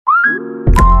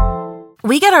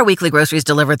We get our weekly groceries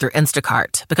delivered through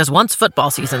Instacart because once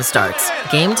football season starts,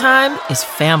 game time is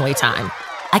family time.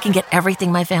 I can get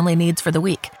everything my family needs for the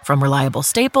week, from reliable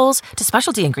staples to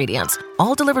specialty ingredients,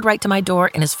 all delivered right to my door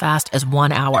in as fast as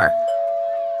 1 hour.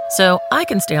 So I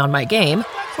can stay on my game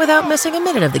without missing a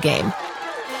minute of the game.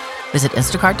 Visit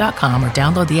instacart.com or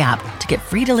download the app to get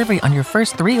free delivery on your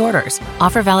first 3 orders.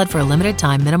 Offer valid for a limited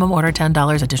time. Minimum order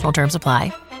 $10. Additional terms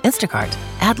apply. Instacart.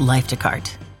 Add life to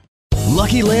cart.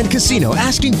 Lucky Land Casino,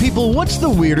 asking people, what's the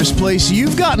weirdest place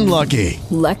you've gotten lucky?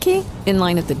 Lucky? In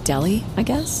line at the deli, I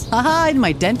guess? Aha, in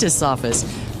my dentist's office.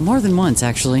 More than once,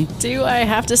 actually. Do I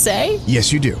have to say?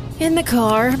 Yes, you do. In the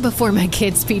car before my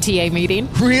kids' PTA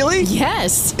meeting. Really?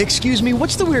 Yes. Excuse me,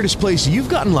 what's the weirdest place you've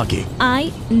gotten lucky?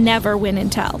 I never win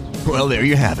and tell. Well, there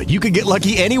you have it. You can get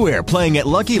lucky anywhere, playing at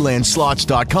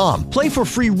LuckyLandSlots.com. Play for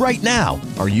free right now.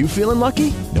 Are you feeling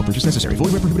lucky? No purchase necessary.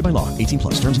 Void where prohibited by law. 18+.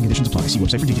 Terms and conditions apply. See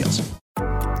website for details.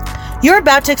 You're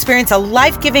about to experience a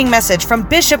life-giving message from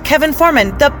Bishop Kevin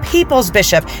Foreman, the People's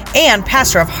Bishop and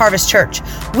pastor of Harvest Church.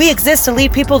 We exist to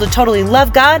lead people to totally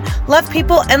love God, love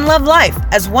people, and love life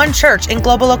as one church in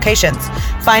global locations.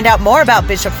 Find out more about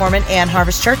Bishop Foreman and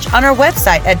Harvest Church on our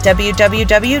website at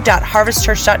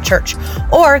www.harvestchurch.church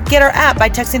or get our app by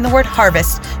texting the word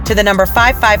HARVEST to the number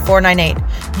 55498.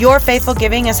 Your faithful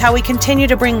giving is how we continue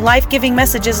to bring life-giving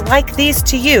messages like these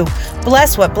to you.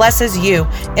 Bless what blesses you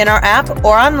in our app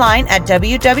or online at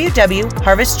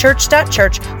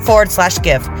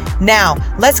www.harvestchurch.church/give. Now,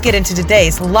 let's get into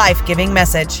today's life-giving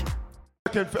message.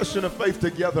 Confession of faith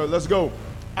together. Let's go.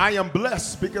 I am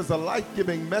blessed because the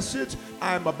life-giving message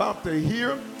I am about to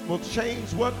hear will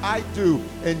change what I do.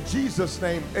 In Jesus'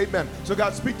 name, amen. So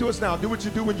God, speak to us now. Do what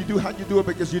you do when you do how you do it,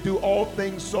 because you do all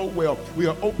things so well. We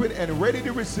are open and ready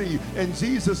to receive. In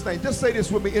Jesus' name. Just say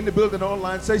this with me in the building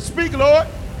online. Say, speak, Lord.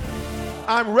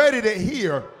 I'm ready to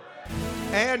hear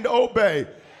and obey.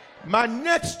 My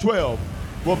next 12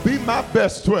 will be my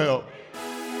best 12.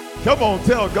 Come on,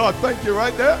 tell God thank you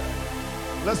right there.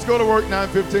 Let's go to work,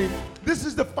 9:15. This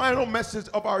is the final message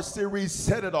of our series,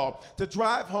 Set It Off. To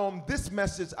drive home this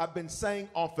message I've been saying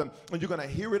often, and you're going to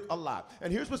hear it a lot.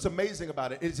 And here's what's amazing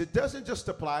about it, is it doesn't just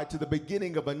apply to the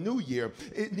beginning of a new year.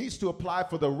 It needs to apply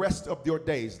for the rest of your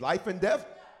days. Life and death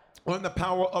on the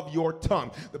power of your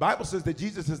tongue. The Bible says that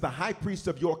Jesus is the high priest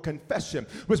of your confession,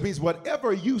 which means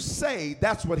whatever you say,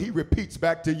 that's what he repeats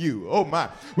back to you. Oh my.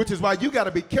 Which is why you got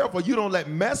to be careful. You don't let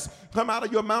mess come out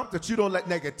of your mouth, that you don't let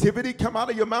negativity come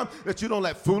out of your mouth, that you don't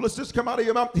let foolishness come out of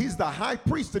your mouth. He's the high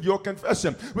priest of your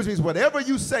confession, which means whatever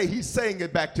you say, he's saying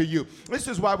it back to you. This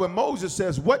is why when Moses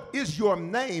says, what is your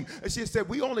name? And she said,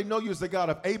 we only know you as the God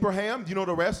of Abraham. Do you know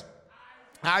the rest?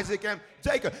 Isaac and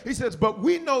Jacob. He says, but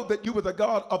we know that you were the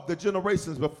God of the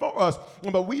generations before us,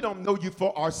 but we don't know you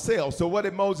for ourselves. So what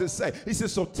did Moses say? He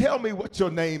says, so tell me what your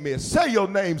name is. Say your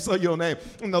name, say your name.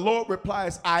 And the Lord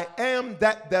replies, I am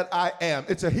that I am.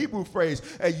 It's a Hebrew phrase,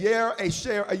 a yer, a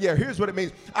share, a yer. Here's what it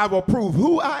means. I will prove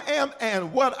who I am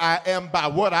and what I am by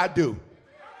what I do.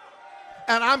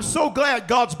 And I'm so glad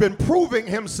God's been proving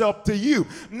himself to you,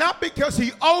 not because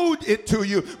he owed it to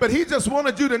you, but he just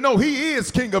wanted you to know he is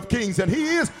King of Kings and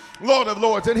he is Lord of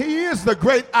Lords and he is the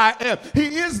great I am.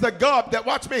 He is the God that,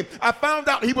 watch me, I found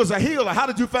out he was a healer. How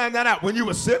did you find that out? When you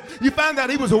were sick. You found out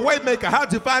he was a way maker. How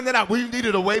did you find that out? When you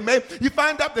needed a way made. You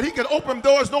find out that he could open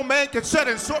doors no man could shut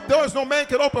and shut doors no man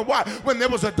could open. Why? When there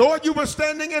was a door you were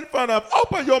standing in front of,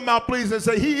 open your mouth please and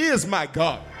say, he is my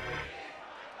God.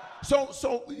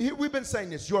 So here we've been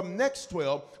saying this. Your next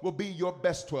 12 will be your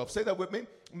best 12. Say that with me.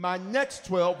 My next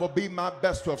 12 will be my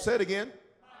best 12. Say it again.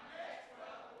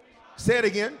 Say it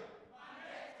again.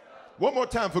 One more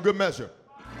time for good measure.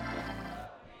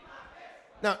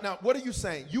 Now, what are you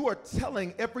saying? You are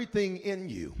telling everything in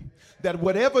you that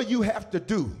whatever you have to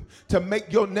do to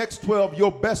make your next 12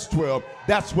 your best 12,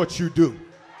 that's what you do.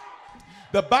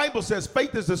 The Bible says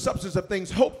faith is the substance of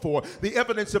things hoped for, the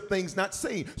evidence of things not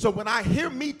seen. So when I hear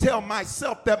me tell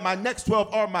myself that my next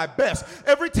 12 are my best,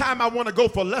 every time I want to go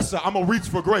for lesser, I'm going to reach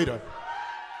for greater.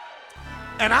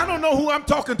 And I don't know who I'm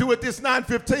talking to at this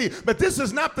 9:15, but this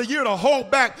is not the year to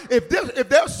hold back. If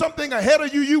there's something ahead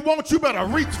of you you want, you better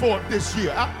reach for it this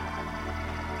year.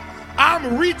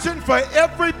 I'm reaching for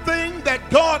everything that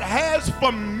God has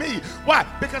for me. Why?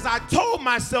 Because I told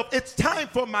myself it's time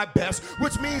for my best,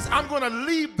 which means I'm going to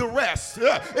leave the rest.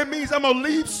 It means I'm going to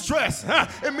leave stress.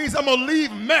 It means I'm going to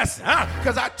leave mess.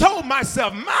 Because I told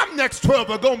myself my next 12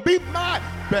 are going to be my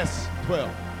best 12.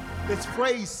 This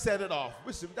phrase, set it off.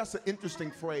 Listen, that's an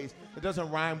interesting phrase. It doesn't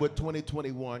rhyme with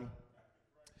 2021.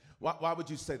 Why would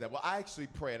you say that? Well, I actually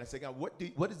prayed. I said, God,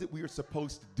 what is it we are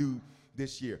supposed to do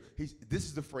this year. This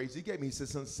is the phrase he gave me. He said,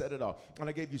 son, set it off. And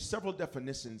I gave you several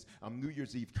definitions on New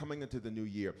Year's Eve coming into the new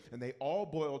year. And they all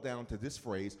boil down to this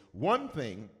phrase: one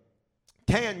thing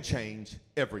can change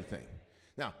everything.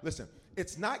 Now, listen,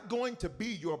 it's not going to be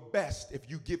your best if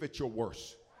you give it your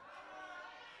worst.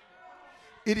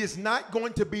 It is not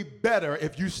going to be better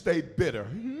if you stay bitter.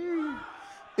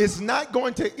 It's not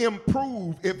going to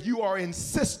improve if you are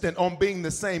insistent on being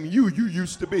the same you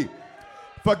used to be.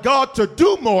 For God to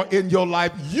do more in your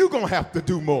life, you're going to have to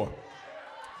do more.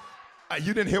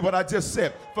 You didn't hear what I just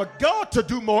said. For God to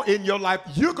do more in your life,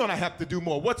 you're going to have to do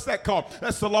more. What's that called?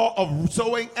 That's the law of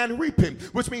sowing and reaping,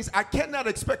 which means I cannot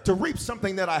expect to reap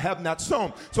something that I have not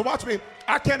sown. So watch me.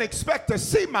 I can't expect to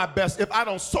see my best if I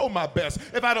don't sow my best,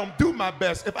 if I don't do my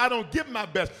best, if I don't give my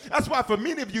best. That's why for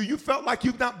many of you, you felt like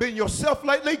you've not been yourself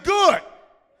lately. Good.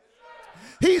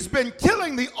 He's been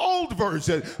killing the old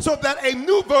version so that a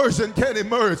new version can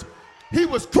emerge. He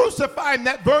was crucifying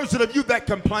that version of you that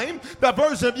complained, that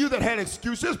version of you that had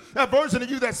excuses, that version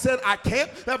of you that said, I can't,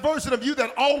 that version of you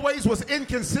that always was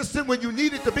inconsistent when you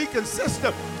needed to be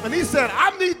consistent. And he said,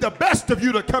 I need the best of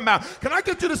you to come out. Can I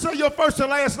get you to say your first and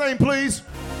last name, please?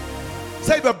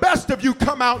 Say, the best of you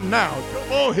come out now.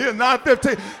 Come on here,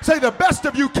 9:15. Say, the best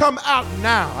of you come out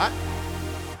now.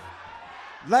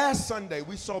 Last Sunday,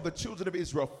 we saw the children of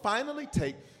Israel finally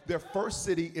take their first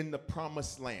city in the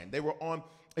promised land. They were on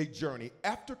a journey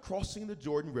after crossing the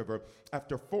Jordan River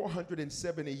after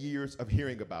 470 years of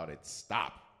hearing about it.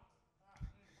 Stop.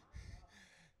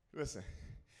 Listen,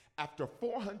 after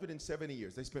 470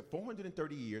 years, they spent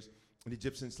 430 years in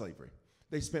Egyptian slavery.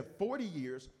 They spent 40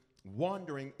 years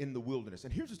wandering in the wilderness.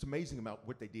 And here's what's amazing about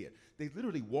what they did. They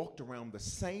literally walked around the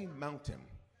same mountain,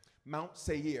 Mount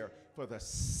Seir, for the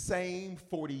same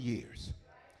 40 years.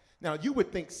 Now, you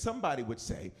would think somebody would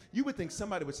say,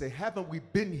 haven't we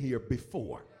been here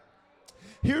before?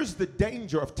 Here's the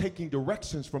danger of taking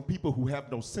directions from people who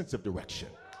have no sense of direction.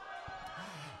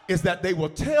 Is that they will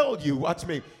tell you, watch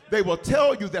me, they will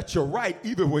tell you that you're right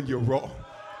even when you're wrong.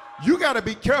 You got to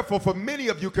be careful for many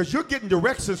of you because you're getting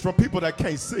directions from people that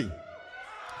can't see.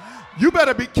 You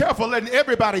better be careful letting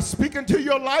everybody speak into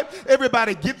your life,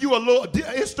 everybody give you a little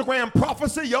Instagram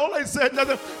prophecy. Y'all ain't said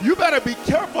nothing. You better be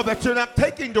careful that you're not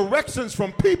taking directions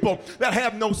from people that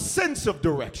have no sense of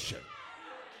direction.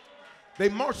 They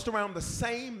marched around the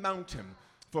same mountain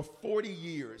for 40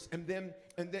 years. And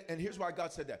here's why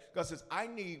God said that. God says, I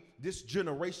need this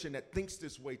generation that thinks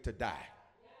this way to die.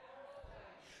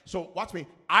 So watch me.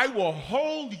 I will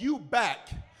hold you back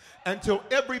until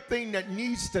everything that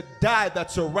needs to die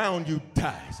that's around you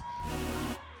dies.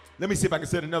 Let me see if I can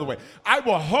say it another way. I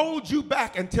will hold you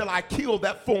back until I kill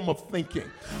that form of thinking.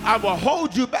 I will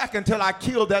hold you back until I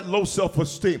kill that low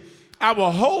self-esteem. I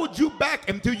will hold you back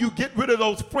until you get rid of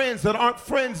those friends that aren't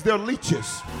friends, they're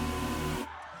leeches.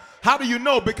 How do you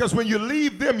know? Because when you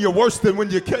leave them, you're worse than when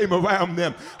you came around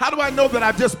them. How do I know that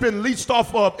I've just been leached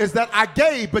off of? Is that I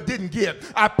gave but didn't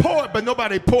give. I poured but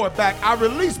nobody poured back. I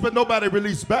released but nobody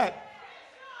released back.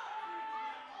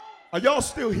 Are y'all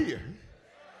still here?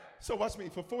 So watch me.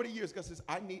 For 40 years, God says,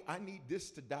 I need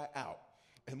this to die out.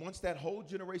 And once that whole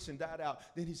generation died out,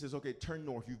 then he says, okay, turn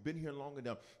north. You've been here long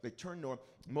enough. They turn north.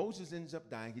 Moses ends up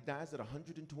dying. He dies at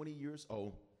 120 years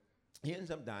old. He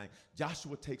ends up dying.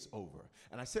 Joshua takes over.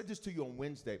 And I said this to you on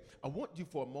Wednesday. I want you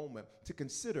for a moment to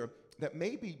consider that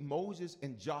maybe Moses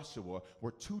and Joshua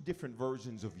were two different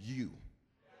versions of you.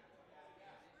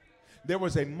 There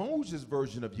was a Moses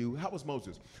version of you. How was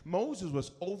Moses? Moses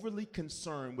was overly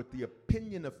concerned with the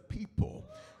opinion of people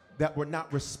that were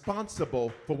not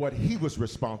responsible for what he was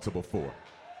responsible for.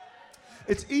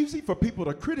 It's easy for people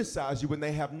to criticize you when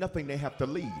they have nothing they have to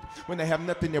lead, when they have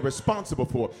nothing they're responsible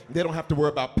for. They don't have to worry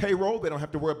about payroll. They don't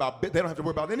have to worry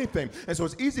about anything. And so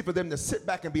it's easy for them to sit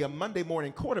back and be a Monday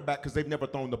morning quarterback because they've never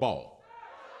thrown the ball.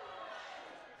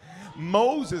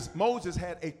 Moses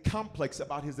had a complex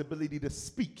about his ability to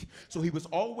speak. So he was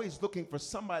always looking for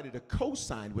somebody to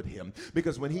co-sign with him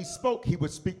because when he spoke, he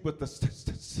would speak with the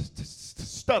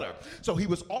stutter. So he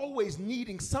was always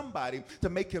needing somebody to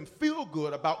make him feel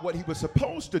good about what he was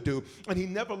supposed to do, and he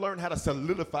never learned how to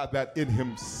solidify that in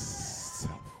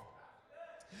himself.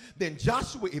 Then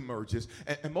Joshua emerges,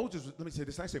 and Moses, let me say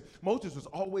this nicely, Moses was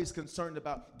always concerned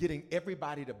about getting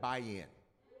everybody to buy in.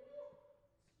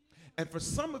 And for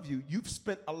some of you, you've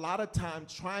spent a lot of time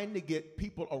trying to get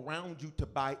people around you to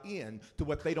buy in to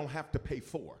what they don't have to pay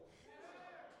for.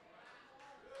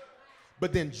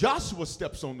 But then Joshua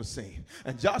steps on the scene,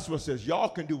 and Joshua says, y'all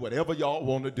can do whatever y'all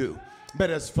want to do. But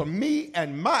as for me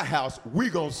and my house,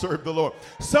 we're going to serve the Lord.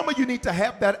 Some of you need to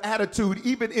have that attitude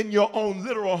even in your own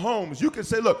literal homes. You can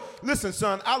say, look, listen,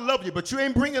 son, I love you, but you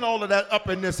ain't bringing all of that up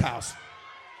in this house.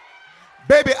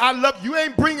 Baby, I love you. You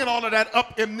ain't bringing all of that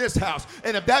up in this house.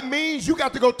 And if that means you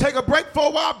got to go take a break for a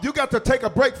while, you got to take a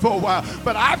break for a while.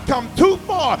 But I've come too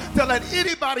far to let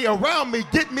anybody around me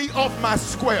get me off my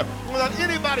square. Let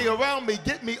anybody around me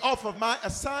get me off of my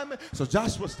assignment. So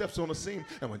Joshua steps on the scene.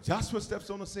 And when Joshua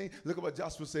steps on the scene, look at what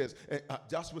Joshua says.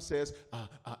 Joshua says,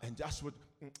 in Joshua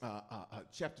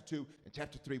chapter 2 and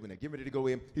chapter 3, when they're getting ready to go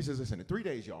in, he says, listen, in 3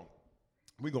 days, y'all,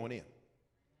 we're going in.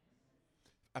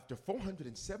 After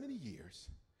 470 years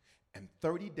and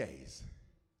 30 days,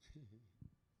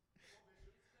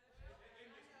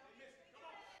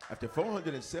 after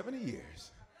 470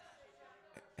 years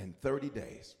and 30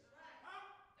 days,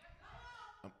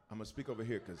 I'm going to speak over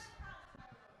here because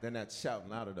they're not shouting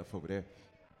loud enough over there.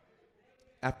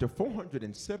 After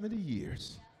 470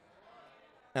 years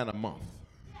and a month.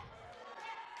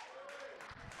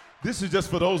 This is just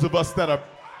for those of us that are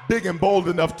big and bold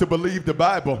enough to believe the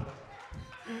Bible.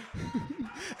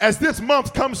 As this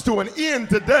month comes to an end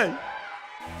today,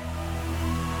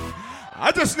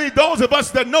 I just need those of us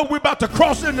that know we're about to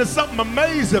cross into something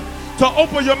amazing to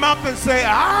open your mouth and say,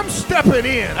 I'm stepping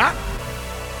in.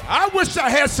 I wish I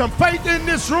had some faith in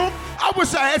this room. I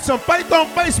wish I had some faith on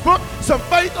Facebook, some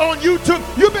faith on YouTube.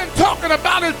 You've been talking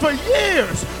about it for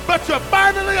years, but you're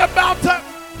finally about to.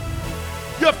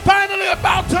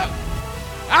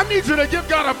 I need you to give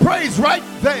God a praise right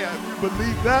there. You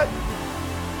believe that?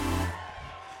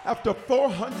 After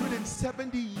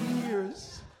 470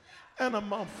 years and a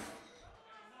month.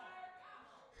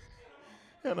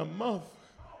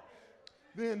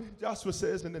 Then Joshua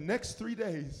says, in the next 3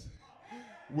 days,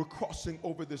 we're crossing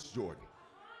over this Jordan.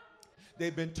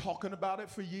 They've been talking about it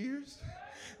for years.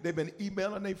 They've been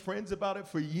emailing their friends about it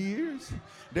for years.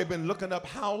 They've been looking up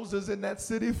houses in that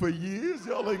city for years.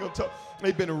 Y'all ain't gonna talk.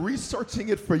 They've been researching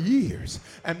it for years.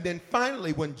 And then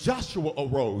finally, when Joshua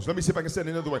arose, let me see if I can say it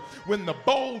another way. When the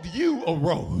bold you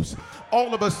arose,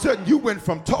 all of a sudden you went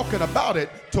from talking about it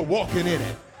to walking in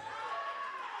it.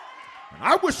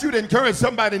 I wish you'd encourage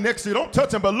somebody next to you. Don't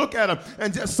touch them, but look at them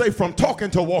and just say, from talking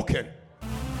to walking.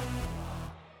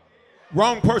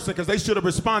 Wrong person, because they should have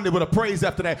responded with a praise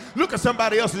after that. Look at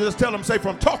somebody else and just tell them, say,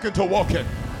 from talking to walking.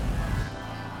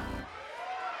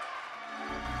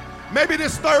 Maybe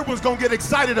this third one's going to get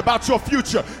excited about your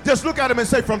future. Just look at him and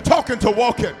say, from talking to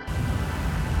walking.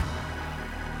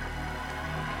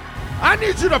 I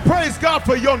need you to praise God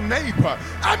for your neighbor.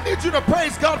 I need you to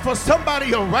praise God for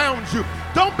somebody around you.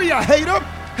 Don't be a hater.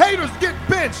 Haters get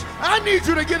benched. I need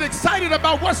you to get excited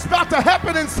about what's about to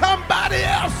happen in somebody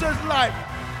else's life.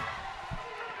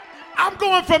 I'm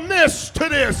going from this to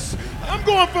this. I'm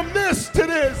going from this to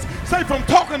this. Say, from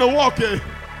talking to walking.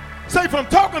 Say, from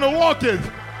talking to walking.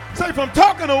 Say, from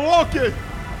talking to walking.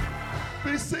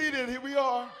 Be seated. Here we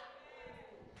are.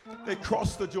 They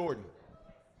crossed the Jordan.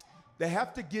 They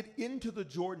have to get into the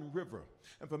Jordan River.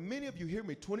 And for many of you, hear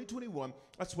me, 2021,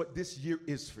 that's what this year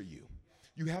is for you.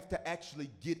 You have to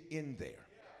actually get in there.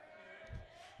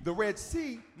 The Red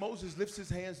Sea, Moses lifts his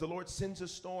hands, the Lord sends a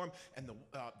storm, and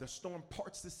the storm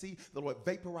parts the sea. The Lord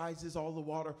vaporizes all the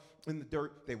water in the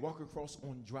dirt. They walk across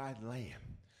on dry land.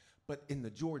 But in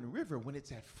the Jordan River, when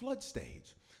it's at flood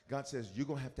stage, God says, you're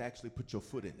going to have to actually put your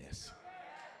foot in this.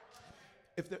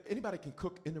 If anybody can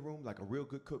cook in the room, like a real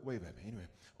good cook, wave at me. Anyway,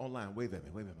 online, wave at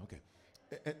me, okay.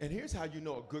 And here's how you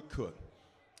know a good cook.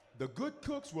 The good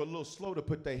cooks were a little slow to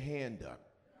put their hand up,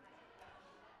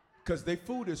 because their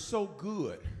food is so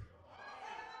good.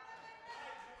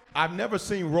 I've never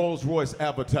seen Rolls Royce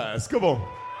advertised. Come on.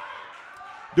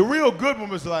 The real good one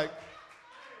was like,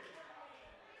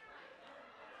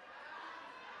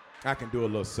 I can do a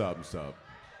little sub.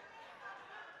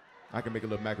 I can make a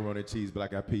little macaroni and cheese,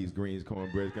 black eyed peas, greens,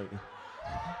 cornbread.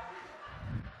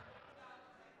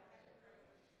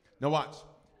 Now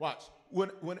watch.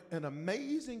 When an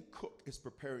amazing cook is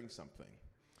preparing something,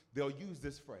 they'll use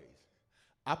this phrase.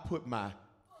 I put my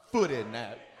foot in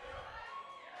that.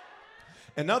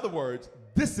 In other words,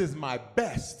 this is my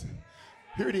best.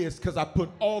 Here it is, because I put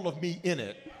all of me in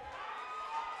it.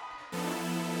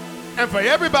 And for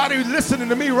everybody listening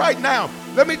to me right now,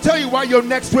 let me tell you why your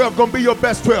next 12 gonna be your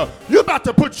best 12. You're about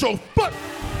to put your foot.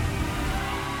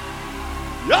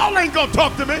 Y'all ain't gonna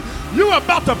talk to me. You're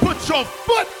about to put your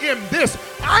foot in this.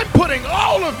 I'm putting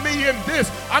all of me in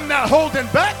this. I'm not holding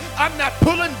back. I'm not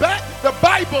pulling back. The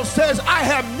Bible says I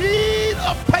have need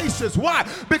of patience. Why?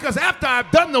 Because after I've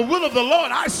done the will of the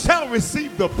Lord, I shall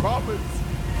receive the promise.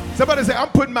 Somebody say, I'm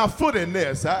putting my foot in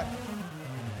this. Yeah,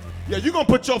 you're going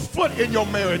to put your foot in your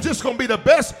marriage. It's going to be the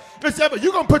best it's ever.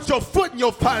 You're going to put your foot in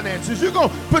your finances. You're going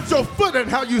to put your foot in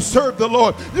how you serve the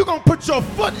Lord. You're going to put your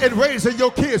foot in raising your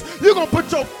kids. You're going to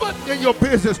put your foot in your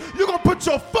business. You're going to put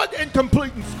your foot in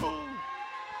completing school.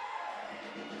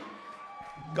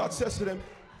 God says to them,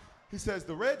 he says,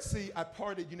 the Red Sea, I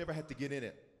parted, you never had to get in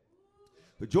it.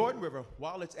 The Jordan River,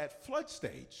 while it's at flood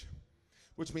stage,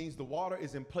 which means the water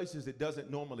is in places it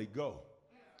doesn't normally go,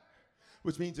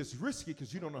 which means it's risky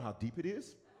because you don't know how deep it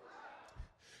is.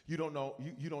 You don't know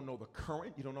the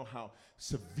current. You don't know how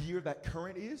severe that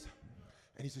current is.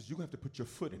 And he says, you're going to have to put your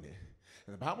foot in it.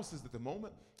 And the Bible says that the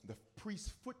moment the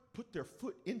priests put their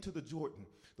foot into the Jordan,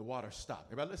 the water stopped.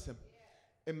 Everybody listen.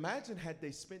 Imagine had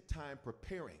they spent time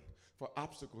preparing for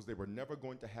obstacles they were never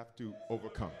going to have to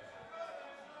overcome.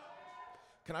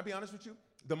 Can I be honest with you?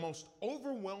 The most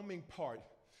overwhelming part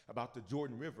about the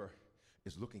Jordan River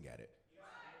is looking at it.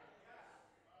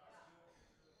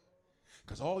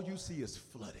 Because all you see is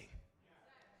flooding.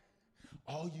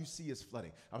 All you see is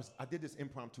flooding. I did this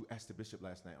impromptu Ask the Bishop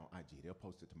last night on IG. They'll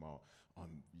post it tomorrow on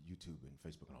YouTube and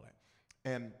Facebook and all that.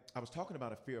 And I was talking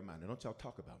about a fear of mine. Now, don't y'all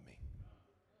talk about me.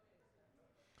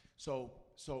 So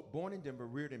born in Denver,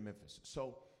 reared in Memphis.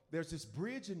 So there's this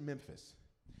bridge in Memphis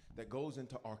that goes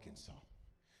into Arkansas.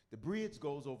 The bridge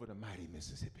goes over the mighty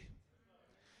Mississippi.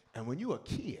 And when you're a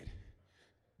kid,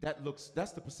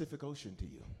 that's the Pacific Ocean to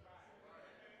you.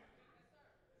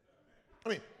 I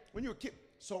mean, when you're a kid,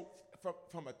 so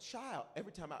from a child,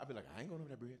 every time I'd be like, I ain't going over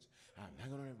that bridge. I'm not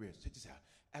going over that bridge. Check this out.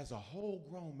 As a whole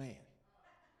grown man,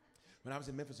 when I was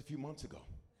in Memphis a few months ago,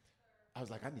 I was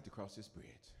like, I need to cross this bridge.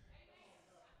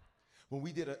 When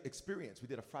we did an experience, we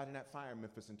did a Friday Night Fire in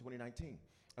Memphis in 2019.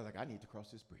 I was like, I need to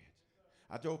cross this bridge.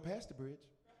 I drove past the bridge.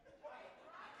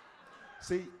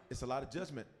 See, it's a lot of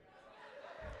judgment.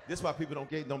 This is why people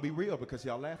don't be real, because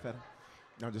y'all laugh at them.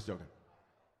 No, I'm just joking.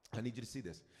 I need you to see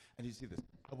this. I need you to see this.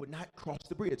 I would not cross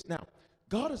the bridge. Now,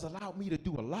 God has allowed me to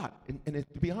do a lot. And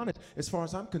to be honest, as far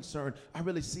as I'm concerned, I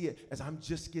really see it as I'm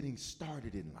just getting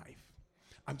started in life.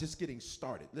 I'm just getting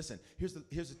started. Listen, here's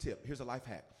a tip. Here's a life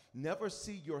hack. Never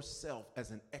see yourself as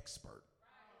an expert.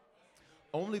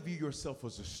 Only view yourself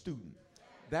as a student.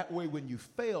 That way, when you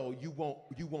fail, you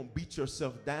won't beat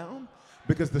yourself down,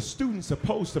 because the student's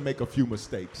supposed to make a few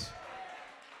mistakes.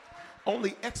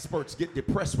 Only experts get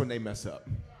depressed when they mess up.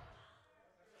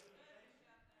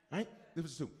 Right?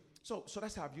 So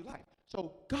that's how I view life.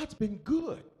 So God's been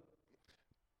good.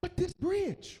 But this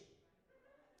bridge,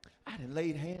 I done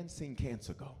laid hands, seen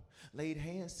cancer go. Laid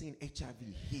hands, seen HIV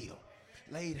heal.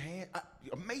 Laid hands,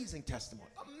 amazing testimony.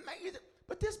 Amazing.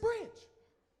 But this bridge,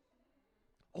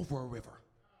 over a river.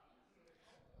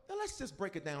 Now let's just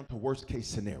break it down to worst case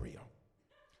scenario.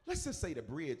 Let's just say the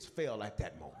bridge fell at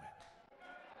that moment.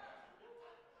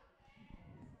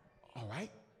 All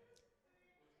right?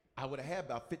 I would have had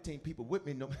about 15 people with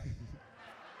me. No.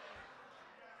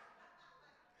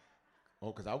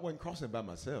 Oh, because I wasn't crossing by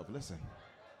myself. Listen.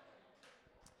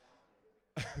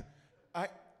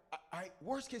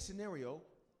 Worst case scenario,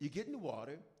 you get in the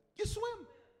water, you swim.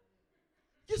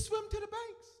 You swim to the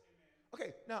banks.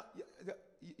 Okay, now,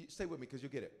 you stay with me because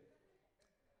you'll get it.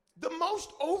 The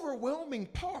most overwhelming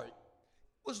part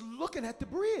was looking at the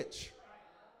bridge,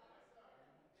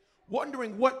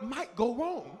 wondering what might go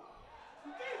wrong.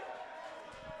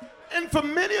 And for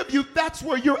many of you, that's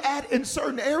where you're at in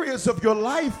certain areas of your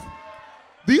life.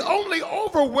 The only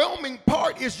overwhelming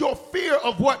part is your fear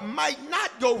of what might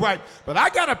not go right. But I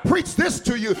got to preach this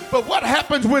to you. But what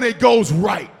happens when it goes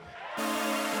right?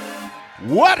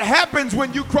 What happens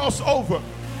when you cross over?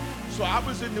 So I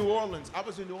was in New Orleans. I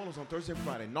was in New Orleans on Thursday and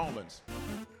Friday. Nolans.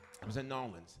 I was in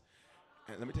Nolans.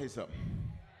 And let me tell you something.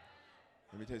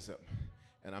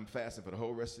 And I'm fasting for the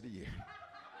whole rest of the year.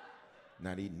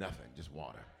 Not eating nothing, just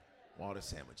water. Water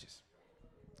sandwiches.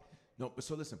 No, but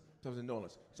so listen, so I was in New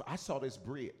Orleans. So I saw this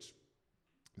bridge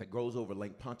that goes over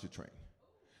Lake Pontchartrain.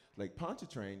 Lake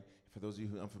Pontchartrain, for those of you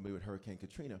who are unfamiliar with Hurricane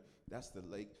Katrina, that's the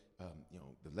lake,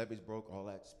 the levees broke, all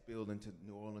that spilled into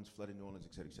New Orleans, flooded New Orleans,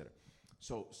 et cetera, et cetera.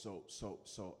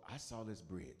 So I saw this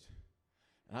bridge,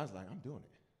 and I was like, I'm doing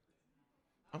it.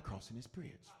 I'm crossing this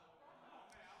bridge.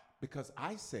 Because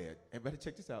I said, everybody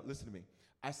check this out, listen to me.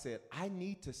 I said, I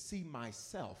need to see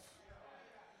myself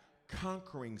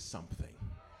conquering something.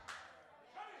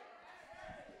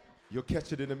 You'll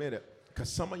catch it in a minute. Because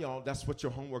some of y'all, that's what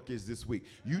your homework is this week.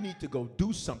 You need to go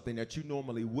do something that you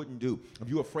normally wouldn't do. If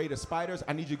you're afraid of spiders,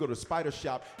 I need you to go to the spider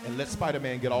shop and let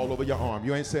Spider-Man get all over your arm.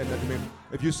 You ain't saying nothing to me.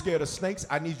 If you're scared of snakes,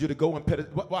 I need you to go and pet it.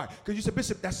 Why? Because you said,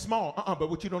 Bishop, that's small. But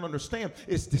what you don't understand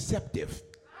is deceptive.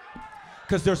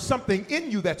 Because there's something in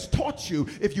you that's taught you,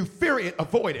 if you fear it,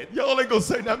 avoid it. Y'all ain't gonna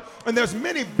say nothing. And there's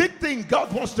many big things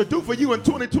God wants to do for you in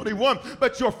 2021,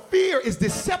 but your fear is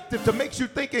deceptive to make you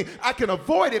thinking, I can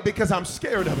avoid it because I'm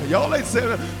scared of it. Y'all ain't saying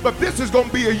that. But this is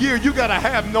gonna be a year you gotta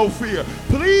have no fear.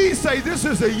 Please say, this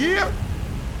is a year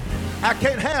I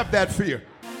can't have that fear.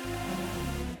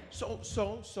 So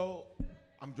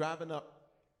I'm driving up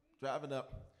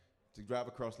to drive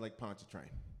across Lake Pontchartrain.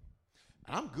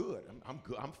 And I'm good. I'm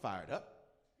good. I'm fired up.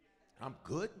 I'm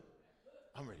good.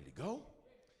 I'm ready to go.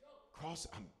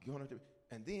 I'm going to,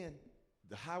 and then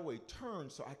the highway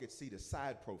turned so I could see the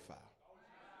side profile.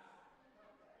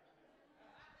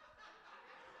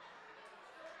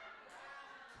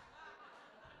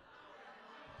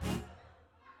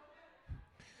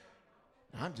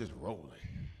 I'm just rolling.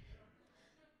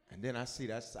 And then I see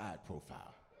that side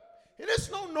profile. And it's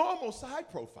no normal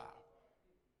side profile.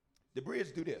 The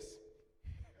bridge do this.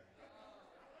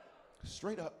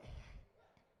 Straight up.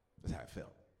 That's how it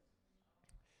felt.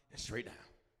 And straight down.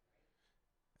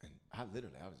 And I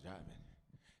was driving.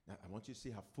 Now, I want you to see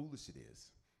how foolish it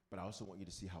is, but I also want you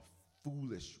to see how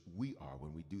foolish we are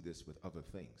when we do this with other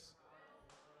things.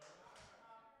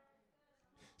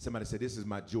 Somebody said, this is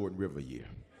my Jordan River year.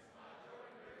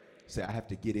 Say, I have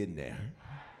to get in there.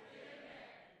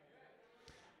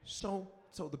 So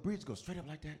the bridge goes straight up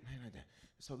like that.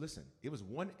 So listen, it was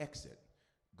one exit.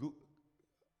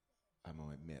 I'm going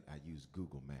to admit, I use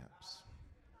Google Maps.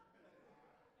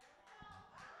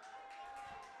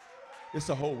 It's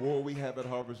a whole war we have at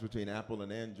Harvest between Apple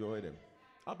and Android. And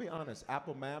I'll be honest,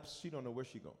 Apple Maps, she don't know where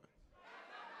she's going.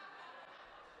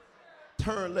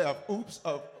 Turn left. Oops.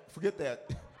 Forget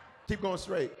that. Keep going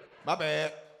straight. My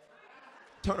bad.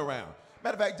 Turn around.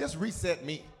 Matter of fact, just reset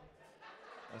me.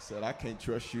 I said, I can't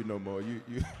trust you no more.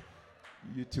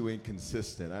 You're too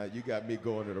inconsistent. You got me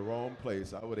going to the wrong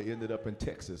place. I would have ended up in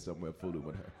Texas somewhere fooling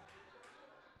with her.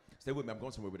 Stay with me. I'm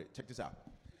going somewhere with it. Check this out.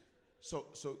 So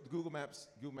Google Maps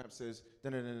says,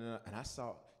 and I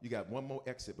saw you got one more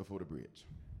exit before the bridge.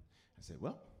 I said,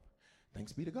 well,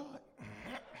 thanks be to God.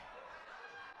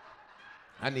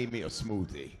 I need me a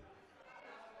smoothie.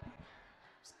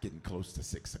 It's getting close to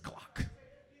 6 o'clock.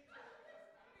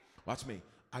 Watch me.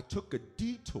 I took a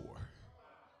detour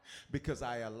because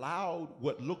I allowed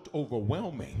what looked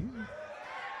overwhelming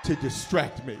to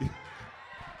distract me.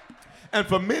 And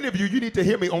for many of you, you need to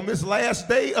hear me. On this last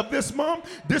day of this month,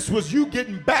 this was you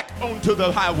getting back onto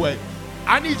the highway.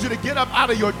 I need you to get up out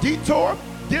of your detour,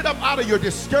 get up out of your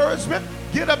discouragement,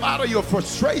 get up out of your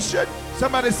frustration.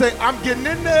 Somebody say, I'm getting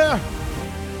in there.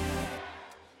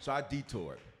 So I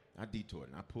detoured,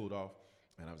 and I pulled off,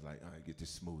 and I was like, I get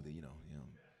this smoothie,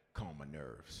 calm my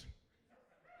nerves.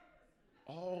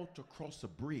 All to cross a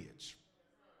bridge.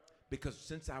 Because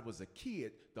since I was a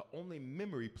kid, the only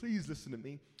memory, please listen to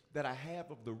me, that I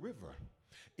have of the river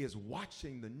is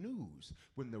watching the news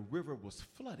when the river was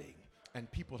flooding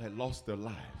and people had lost their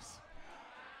lives.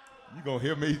 You gonna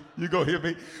hear me? You gonna hear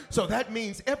me? So that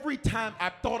means every time I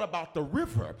thought about the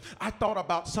river, I thought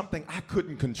about something I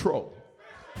couldn't control.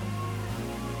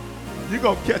 You're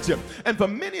going to catch him. And for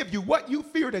many of you, what you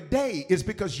fear today is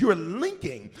because you're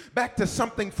linking back to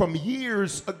something from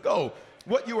years ago.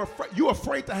 What you're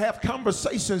afraid to have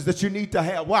conversations that you need to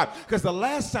have. Why? Because the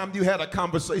last time you had a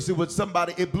conversation with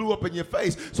somebody, it blew up in your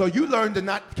face. So you learned to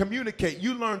not communicate.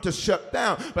 You learned to shut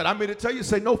down. But I'm here to tell you,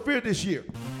 say no fear this year.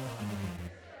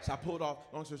 So I pulled off,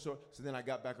 long story short. So then I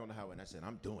got back on the highway and I said,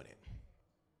 I'm doing it.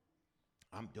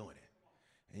 I'm doing it.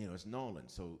 And, it's Nolan,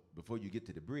 so before you get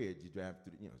to the bridge, you drive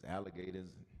through, it's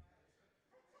alligators.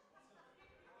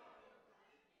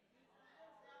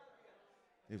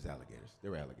 It was alligators. They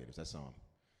were alligators. I saw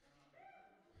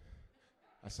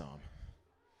them.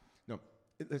 No,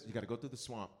 you got to go through the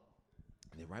swamp.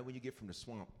 And then right when you get from the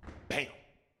swamp, bam,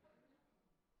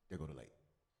 there go the lake.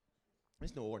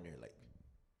 It's no ordinary lake.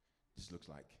 It just looks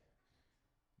like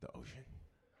the ocean.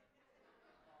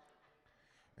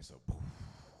 And so, poof.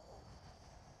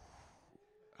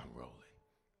 I'm rolling.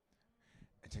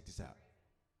 And check this out.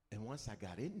 And once I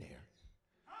got in there,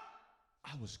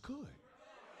 I was good.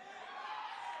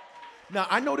 Now,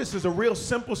 I know this is a real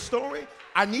simple story.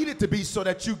 I need it to be so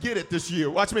that you get it this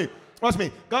year. Watch me. Watch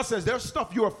me. God says there's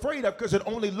stuff you're afraid of because it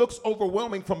only looks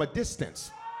overwhelming from a distance.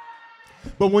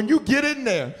 But when you get in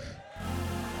there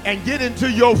and get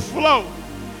into your flow,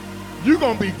 you're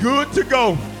going to be good to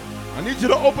go. I need you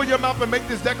to open your mouth and make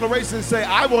this declaration and say,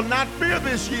 I will not fear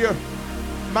this year.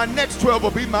 My next 12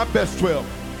 will be my best 12.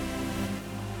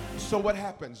 So what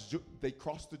happens? They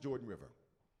cross the Jordan River.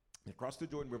 They cross the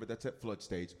Jordan River. That's at flood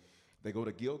stage. They go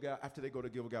to Gilgal. After they go to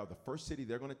Gilgal, the first city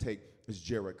they're going to take is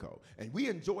Jericho. And we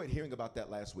enjoyed hearing about that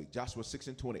last week, Joshua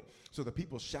 6:20. So the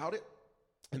people shouted,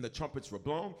 and the trumpets were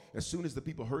blown. As soon as the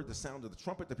people heard the sound of the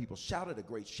trumpet, the people shouted a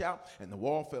great shout, and the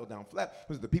wall fell down flat.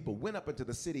 Because the people went up into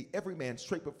the city, every man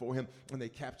straight before him, and they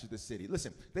captured the city.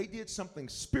 Listen, they did something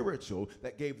spiritual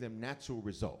that gave them natural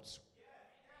results.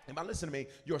 And by listening to me,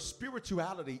 your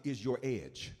spirituality is your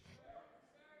edge.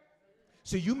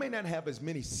 So you may not have as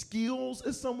many skills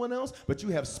as someone else, but you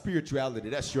have spirituality.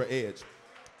 That's your edge.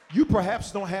 You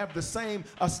perhaps don't have the same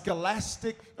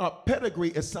scholastic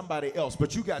pedigree as somebody else,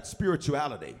 but you got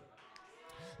spirituality.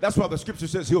 That's why the scripture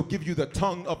says he'll give you the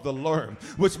tongue of the learned,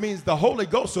 which means the Holy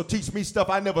Ghost will teach me stuff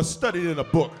I never studied in a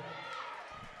book.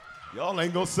 Y'all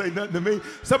ain't gonna say nothing to me.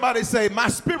 Somebody say, my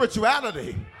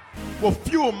spirituality will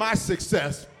fuel my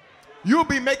success. You'll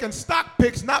be making stock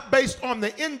picks not based on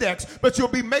the index, but you'll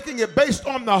be making it based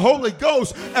on the Holy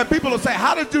Ghost. And people will say,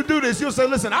 how did you do this? You'll say,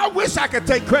 listen, I wish I could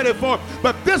take credit for it,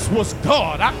 but this was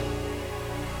God.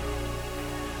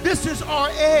 This is our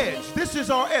edge. This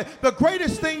is our edge. The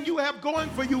greatest thing you have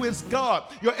going for you is God.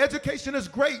 Your education is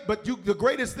great, but the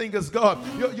greatest thing is God.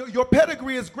 Your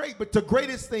pedigree is great, but the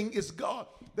greatest thing is God.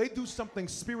 They do something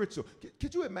spiritual.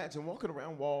 Could you imagine walking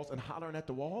around walls and hollering at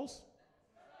the walls?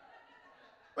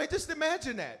 I mean, just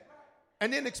imagine that.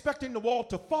 And then expecting the wall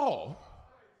to fall.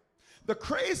 The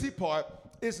crazy part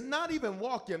is not even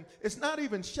walking, it's not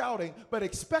even shouting, but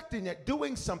expecting that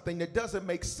doing something that doesn't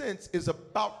make sense is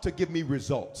about to give me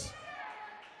results.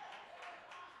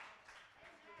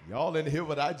 Y'all didn't hear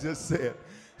what I just said.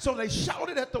 So they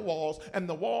shouted at the walls, and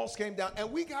the walls came down,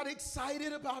 and we got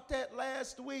excited about that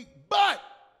last week. But,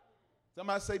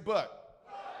 somebody say but.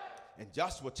 In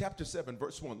Joshua chapter 7,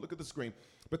 verse 1, look at the screen.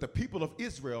 But the people of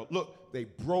Israel, look, they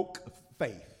broke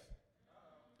faith.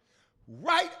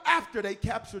 Right after they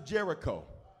captured Jericho,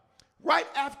 right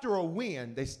after a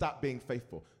win, they stopped being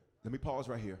faithful. Let me pause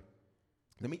right here.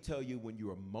 Let me tell you when you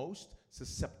are most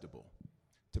susceptible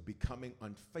to becoming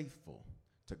unfaithful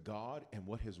to God and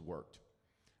what has worked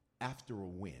after a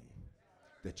win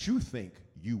that you think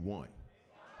you won.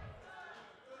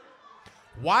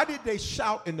 Why did they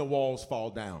shout and the walls fell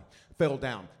down?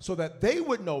 So that they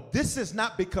would know this is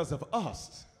not because of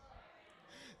us.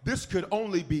 This could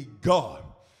only be God.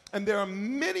 And there are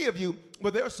many of you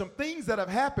where there are some things that have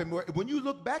happened where when you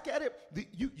look back at it,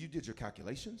 you did your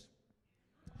calculations.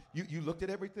 You looked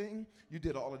at everything. You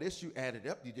did all of this. You added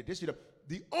up. You did this. You did.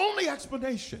 The only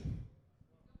explanation.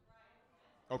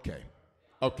 Okay.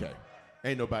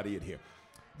 Ain't nobody in here.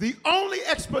 The only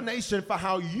explanation for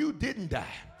how you didn't die.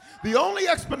 The only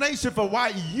explanation for why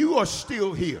you are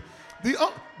still here.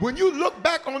 When you look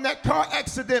back on that car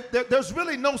accident, there's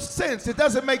really no sense. It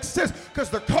doesn't make sense because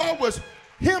the car was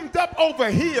hemmed up over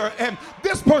here and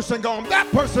this person gone,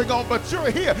 that person gone, but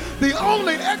you're here. The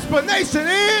only explanation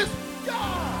is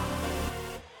God.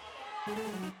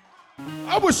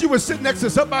 I wish you were sitting next to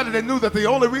somebody that knew that the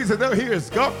only reason they're here is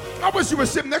God. I wish you were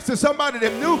sitting next to somebody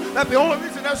that knew that the only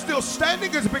reason they're still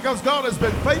standing is because God has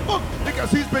been faithful, because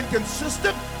he's been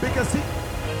consistent, because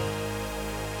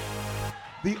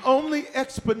the only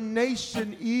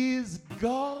explanation is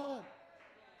God.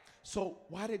 So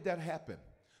why did that happen?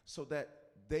 So that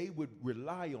they would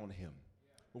rely on him.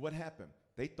 But what happened?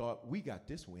 They thought, we got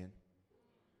this win.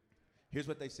 Here's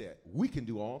what they said. We can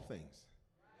do all things.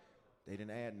 They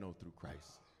didn't add no through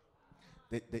Christ.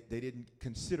 They didn't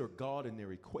consider God in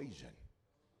their equation.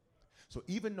 So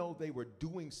even though they were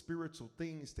doing spiritual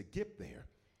things to get there,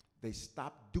 they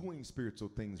stopped doing spiritual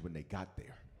things when they got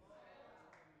there.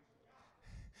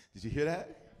 Did you hear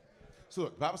that? So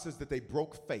look, the Bible says that they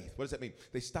broke faith. What does that mean?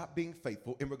 They stopped being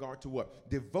faithful in regard to what?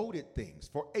 Devoted things.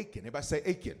 For Achan. Everybody say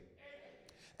Achan.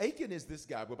 Achan is this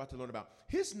guy we're about to learn about.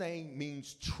 His name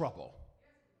means trouble.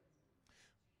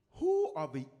 Who are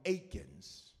the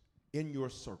Achans in your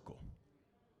circle?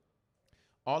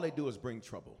 All they do is bring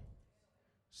trouble,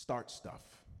 start stuff,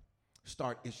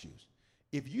 start issues.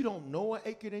 If you don't know an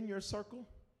Achan in your circle,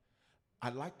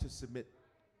 I'd like to submit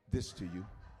this to you.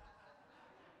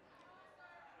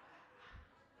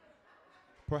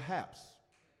 Perhaps,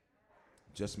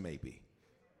 just maybe,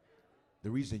 the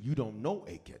reason you don't know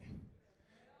Achan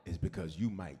is because you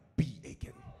might be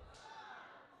Achan.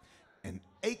 And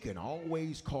Achan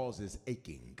always causes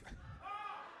aching.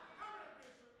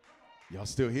 Y'all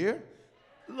still here?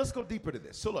 Let's go deeper to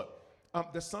this. So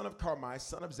look, the son of Carmi,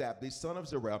 son of Zabdi, son of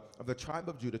Zerah, of the tribe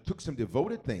of Judah, took some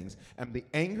devoted things, and the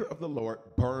anger of the Lord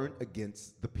burned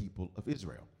against the people of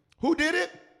Israel. Who did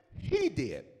it? He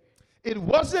did. It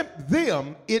wasn't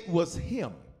them, it was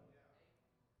him.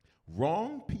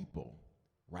 Wrong people,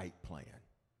 right plan.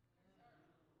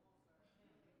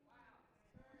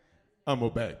 I'm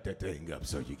going to back that thing up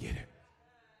so you get it.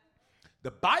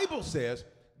 The Bible says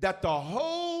that the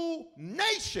whole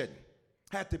nation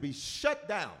had to be shut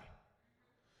down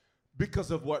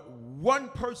because of what one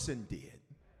person did.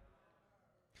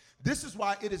 This is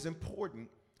why it is important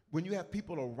when you have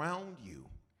people around you,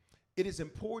 it is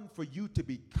important for you to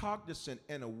be cognizant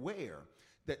and aware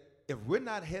that if we're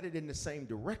not headed in the same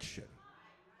direction,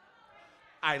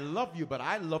 I love you, but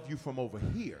I love you from over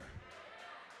here.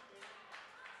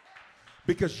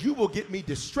 Because you will get me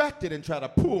distracted and try to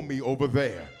pull me over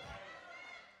there.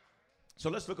 So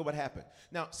let's look at what happened.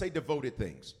 Now, say devoted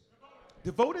things.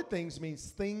 Devoted things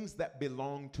means things that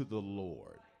belong to the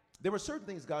Lord. There are certain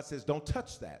things God says, don't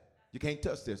touch that. You can't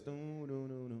touch this.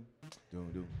 You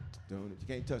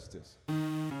can't touch this.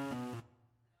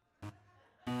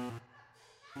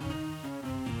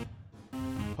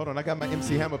 Hold on, I got my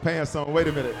MC Hammer pants on. Wait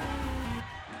a minute.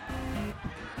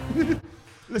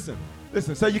 Listen,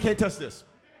 say you can't touch this.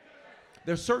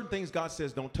 There's certain things God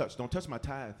says don't touch. Don't touch my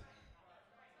tithe.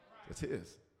 That's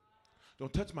his.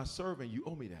 Don't touch my servant. You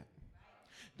owe me that.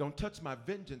 Don't touch my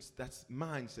vengeance. That's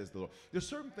mine, says the Lord. There's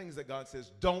certain things that God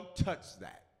says, don't touch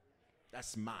that.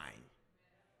 That's mine.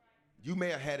 You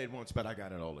may have had it once, but I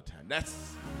got it all the time. That's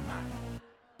mine.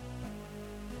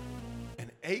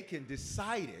 And Achan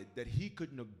decided that he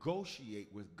could negotiate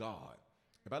with God.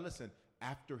 Everybody listen,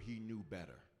 after he knew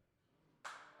better.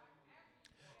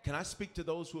 Can I speak to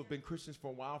those who have been Christians for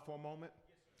a while for a moment?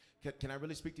 Can I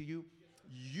really speak to you?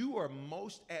 You are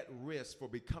most at risk for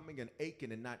becoming an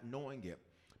Achan and not knowing it,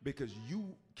 because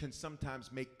you can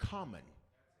sometimes make common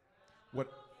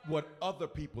what other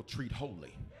people treat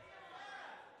holy.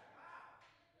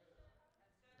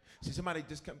 See, somebody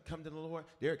just come to the Lord,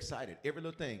 they're excited. Every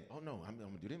little thing. Oh, no, I'm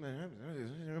going to do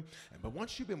this. But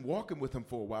once you've been walking with him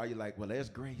for a while, you're like, well, there's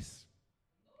grace.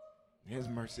 There's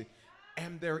mercy.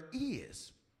 And there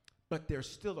is, but there's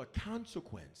still a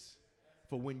consequence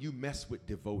for when you mess with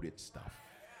devoted stuff.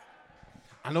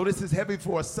 I know this is heavy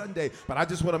for a Sunday, but I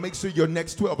just want to make sure your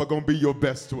next 12 are going to be your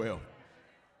best 12.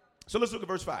 So let's look at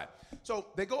verse 5. So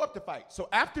they go up to fight. So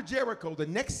after Jericho, the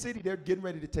next city they're getting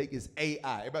ready to take is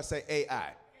Ai. Everybody say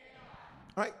Ai.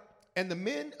 All right. And the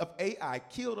men of Ai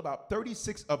killed about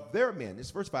 36 of their men. This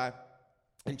is verse 5.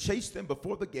 And chased them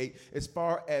before the gate as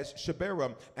far as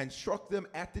Shebarim, and struck them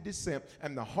at the descent,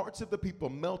 and the hearts of the people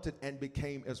melted and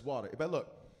became as water. If I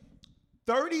look,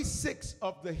 36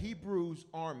 of the Hebrews'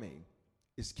 army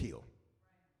is killed.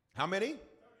 How many?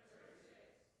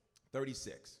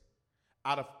 36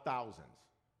 out of thousands.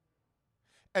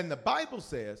 And the Bible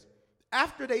says,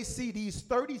 after they see these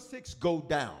 36 go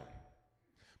down,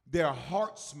 their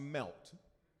hearts melt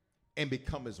and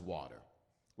become as water.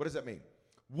 What does that mean?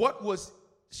 What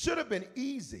should have been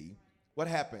easy, what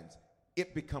happens?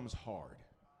 It becomes hard.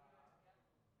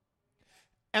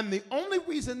 And the only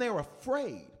reason they're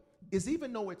afraid is,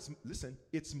 even though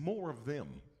it's more of them.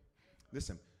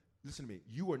 Listen to me.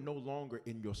 You are no longer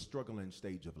in your struggling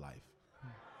stage of life.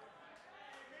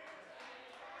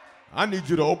 I need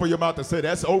you to open your mouth and say,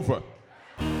 that's over.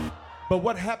 But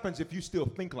what happens if you still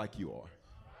think like you are?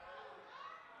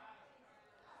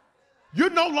 You're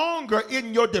no longer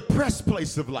in your depressed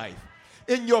place of life,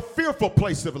 in your fearful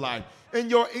place of life, in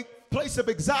your place of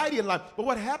anxiety in life. But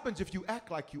what happens if you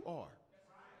act like you are?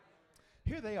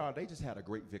 Here they are. They just had a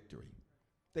great victory.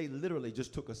 They literally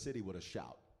just took a city with a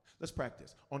shout. Let's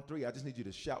practice. On 3, I just need you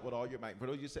to shout with all your might. For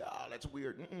those of you say, oh, that's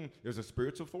weird. There's a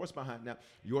spiritual force behind that.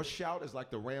 Your shout is like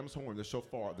the ram's horn, the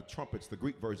shofar, the trumpets, the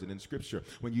Greek version in Scripture.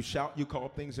 When you shout, you call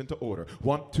things into order.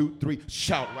 1, 2, 3,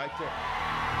 shout right there.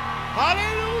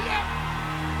 Hallelujah!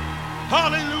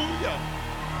 Hallelujah!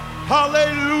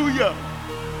 Hallelujah!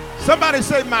 Somebody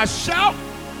say, my shout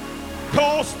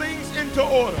calls things into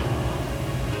order.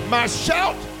 My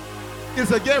shout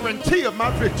is a guarantee of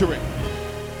my victory.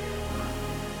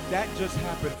 That just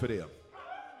happened for them.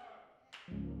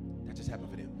 That just happened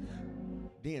for them.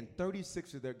 Then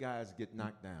 36 of their guys get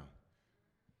knocked down.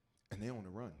 And they're on the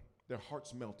run. Their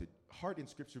hearts melted. Heart in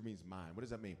Scripture means mind. What does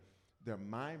that mean? Their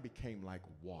mind became like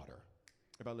water.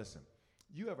 Everybody listen.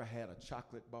 You ever had a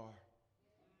chocolate bar?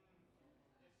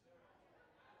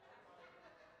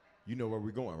 You know where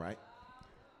we're going, right?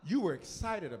 You were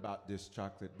excited about this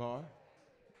chocolate bar.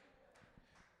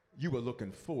 You were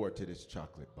looking forward to this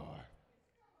chocolate bar.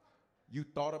 You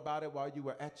thought about it while you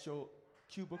were at your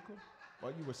cubicle,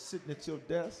 while you were sitting at your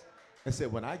desk, and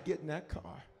said, when I get in that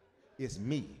car, it's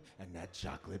me and that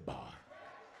chocolate bar.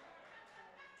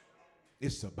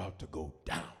 It's about to go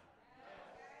down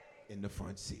in the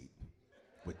front seat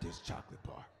with this chocolate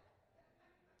bar.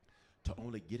 To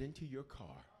only get into your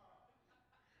car,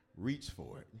 reach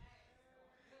for it,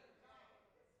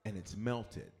 and it's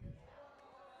melted,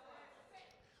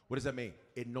 What does that mean?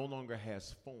 It no longer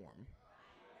has form.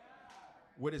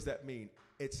 What does that mean?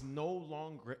 It's no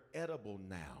longer edible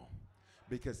now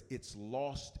because it's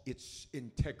lost its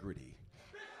integrity.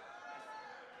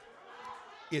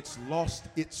 It's lost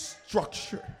its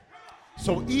structure.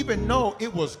 So even though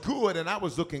it was good and I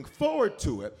was looking forward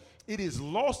to it, it has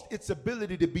lost its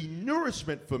ability to be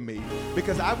nourishment for me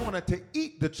because I wanted to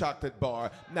eat the chocolate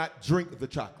bar, not drink the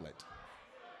chocolate.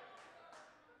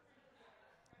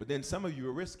 But then some of you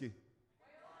are risky.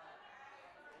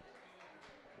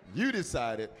 You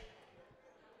decided,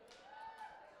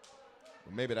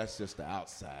 well, maybe that's just the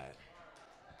outside.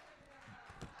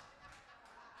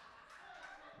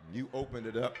 You opened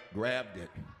it up, grabbed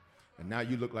it, and now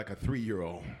you look like a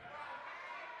 3-year-old.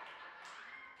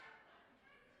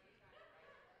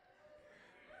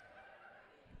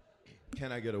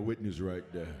 Can I get a witness right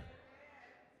there?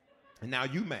 And now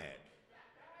you mad.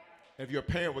 If you're a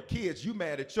parent with kids, you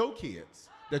mad at your kids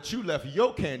that you left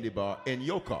your candy bar in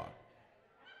your car.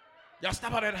 Y'all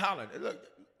stop out there hollering. Look,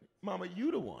 Mama,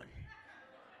 you the one.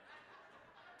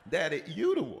 Daddy,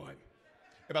 you the one.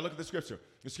 If I look at the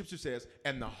scripture says,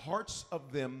 and the hearts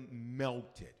of them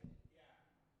melted.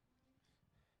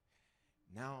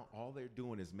 Now all they're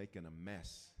doing is making a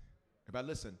mess. If I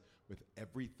listen, with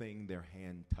everything their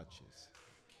hand touches.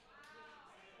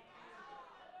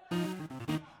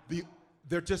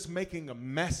 They're just making a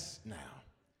mess now.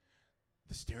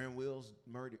 The steering wheel's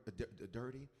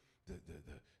dirty.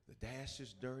 The dash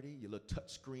is dirty. Your little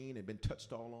touch screen had been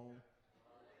touched all on.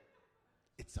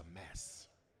 It's a mess.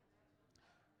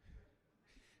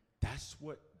 That's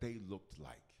what they looked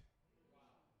like.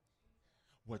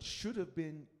 What should have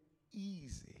been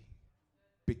easy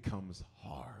becomes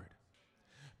hard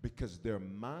because their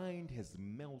mind has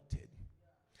melted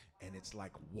and it's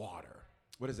like water.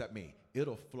 What does that mean?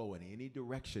 It'll flow in any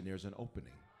direction there's an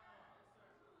opening.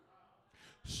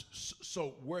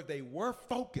 So where they were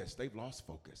focused, they've lost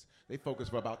focus. They focus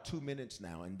for about 2 minutes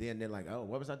now, and then they're like, oh,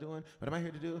 what was I doing? What am I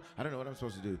here to do? I don't know what I'm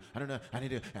supposed to do. I don't know. I need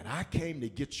to. And I came to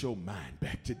get your mind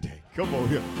back today. Come on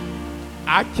here.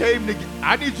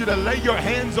 I need you to lay your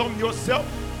hands on yourself.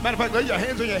 Matter of fact, lay your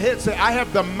hands on your head. Say, I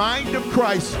have the mind of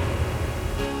Christ.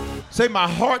 Say, my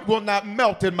heart will not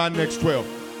melt in my next 12.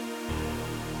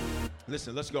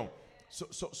 Listen, let's go.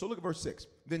 So look at verse 6.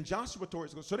 Then Joshua tore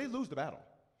his clothes. So they lose the battle.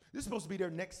 This is supposed to be their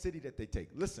next city that they take.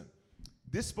 Listen,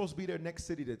 this is supposed to be their next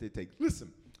city that they take.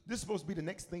 Listen, this is supposed to be the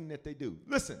next thing that they do.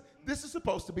 Listen, this is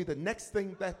supposed to be the next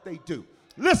thing that they do.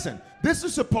 Listen, this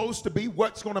is supposed to be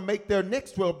what's going to make their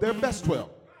next 12 their best 12.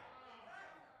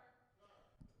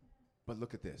 But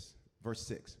look at this, verse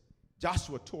 6.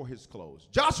 Joshua tore his clothes.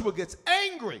 Joshua gets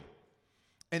angry,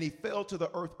 and he fell to the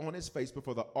earth on his face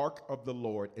before the ark of the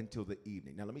Lord until the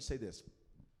evening. Now, let me say this.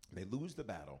 They lose the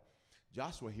battle.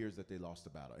 Joshua hears that they lost the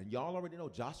battle. And y'all already know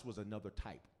Joshua's another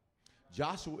type.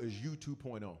 Joshua is you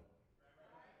 2.0.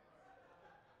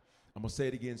 I'm going to say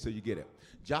it again so you get it.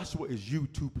 Joshua is you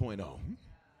 2.0.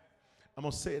 I'm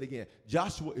going to say it again.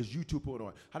 Joshua is you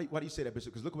 2.0. Why do you say that,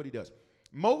 Bishop? Because look what he does.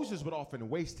 Moses would often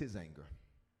waste his anger.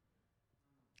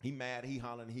 He mad, he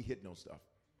hollering, he hitting on stuff.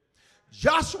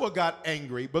 Joshua got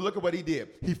angry, but look at what he did.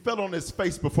 He fell on his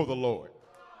face before the Lord.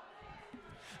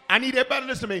 I need everybody to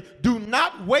listen to me. Do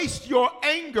not waste your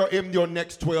anger in your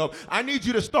next 12. I need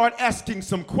you to start asking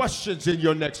some questions in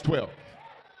your next 12.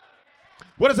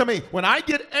 What does that mean? When I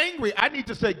get angry, I need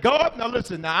to say, God, now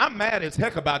listen, now I'm mad as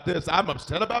heck about this. I'm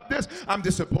upset about this. I'm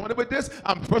disappointed with this.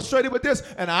 I'm frustrated with this.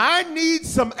 And I need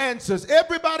some answers.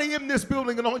 Everybody in this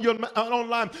building and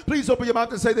online, please open your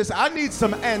mouth and say this. I need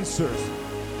some answers.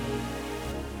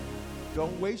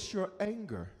 Don't waste your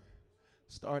anger.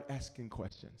 Start asking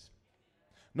questions.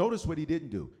 Notice what he didn't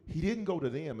do. He didn't go to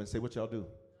them and say, what y'all do?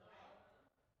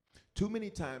 Too many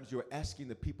times you're asking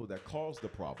the people that cause the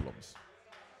problems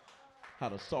how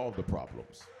to solve the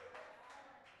problems.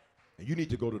 And you need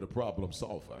to go to the problem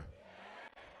solver.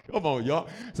 Come on, y'all.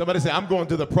 Somebody say, I'm going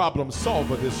to the problem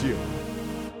solver this year.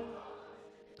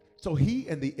 So he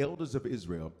and the elders of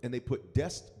Israel, and they put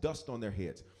dust on their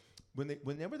heads.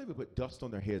 Whenever they would put dust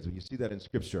on their heads, when you see that in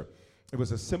Scripture, it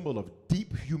was a symbol of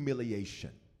deep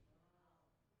humiliation.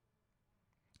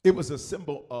 It was a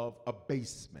symbol of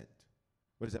abasement.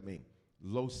 What does that mean?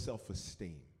 Low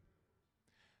self-esteem.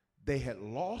 They had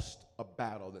lost a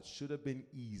battle that should have been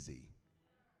easy.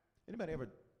 Anybody ever,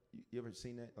 you ever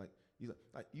seen that? Like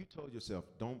you told yourself,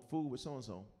 don't fool with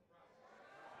so-and-so.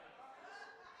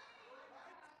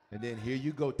 And then here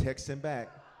you go texting back.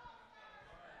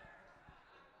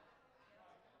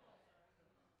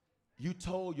 You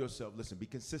told yourself, listen, be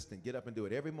consistent. Get up and do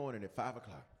it every morning at 5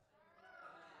 o'clock.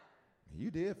 You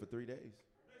did for 3 days.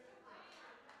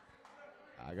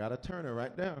 I got a Turner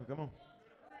right there. Come on.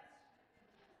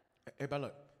 Everybody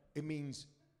look. It means,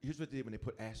 here's what they did when they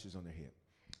put ashes on their head.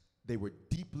 They were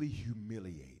deeply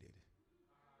humiliated.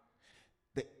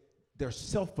 Their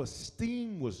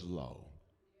self-esteem was low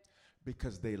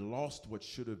because they lost what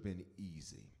should have been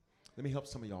easy. Let me help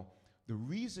some of y'all. The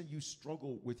reason you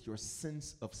struggle with your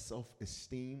sense of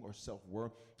self-esteem or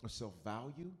self-worth or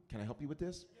self-value, can I help you with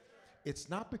this? It's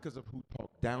not because of who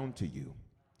talked down to you.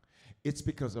 It's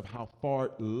because of how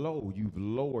far low you've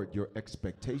lowered your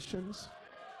expectations.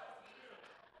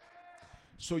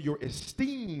 So your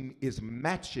esteem is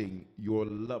matching your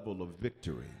level of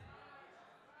victory.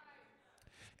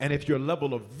 And if your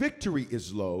level of victory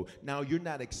is low, now you're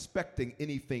not expecting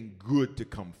anything good to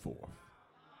come forth.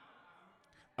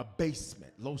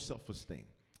 Abasement, low self-esteem.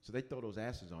 So they throw those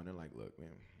asses on. They're like, look, man,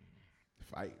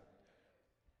 fight.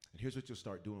 And here's what you'll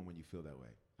start doing when you feel that way.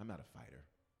 I'm not a fighter.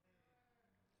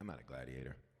 I'm not a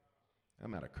gladiator.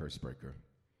 I'm not a curse breaker.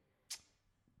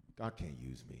 God can't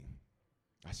use me.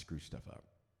 I screw stuff up.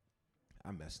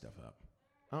 I mess stuff up.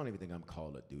 I don't even think I'm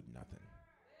called to do nothing.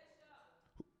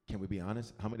 Can we be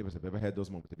honest? How many of us have ever had those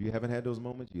moments? If you haven't had those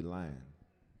moments, you're lying.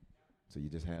 So you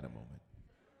just had a moment.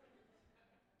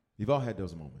 You've all had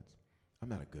those moments. I'm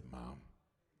not a good mom.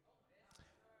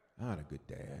 I'm not a good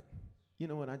dad. You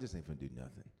know what? I just ain't finna do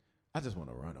nothing. I just want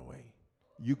to run away.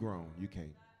 You grown. You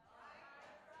can't.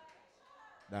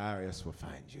 The IRS will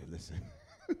find you. Listen.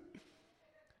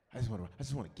 I just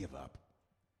want to give up.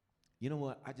 You know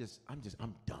what?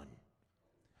 I'm done.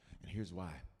 And here's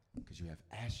why. Because you have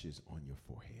ashes on your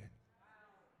forehead.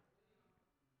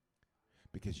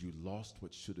 Because you lost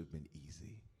what should have been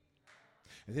easy.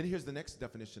 And then here's the next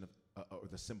definition of, or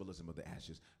the symbolism of the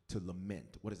ashes, to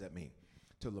lament. What does that mean?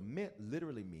 To lament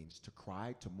literally means to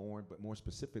cry, to mourn, but more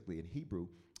specifically in Hebrew,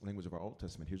 language of our Old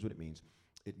Testament, here's what it means.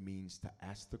 It means to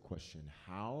ask the question,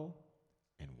 how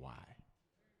and why?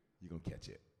 You're going to catch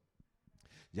it.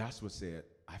 Joshua said,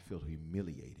 I feel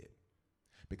humiliated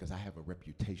because I have a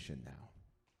reputation now.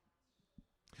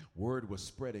 Word was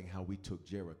spreading how we took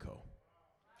Jericho.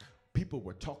 People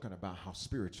were talking about how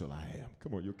spiritual I am.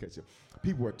 Come on, you'll catch it.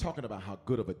 People were talking about how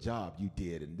good of a job you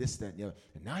did and this, that, and the other.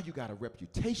 And now you got a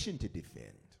reputation to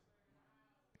defend.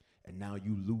 And now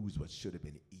you lose what should have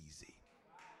been easy.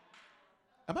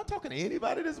 Am I talking to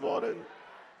anybody this morning?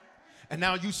 And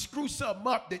now you screw something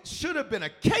up that should have been a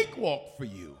cakewalk for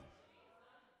you.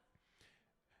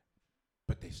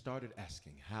 But they started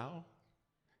asking how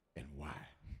and why.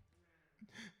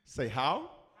 Say how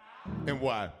and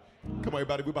why. Come on,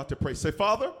 everybody, we're about to pray. Say,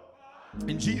 Father,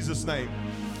 in Jesus' name,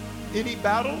 any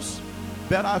battles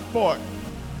that I fought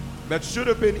that should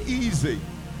have been easy,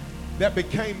 that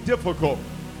became difficult,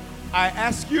 I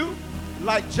ask you,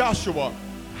 like Joshua,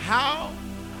 how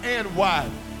and why?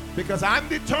 Because I'm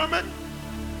determined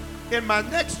in my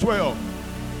next 12,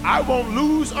 I won't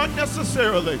lose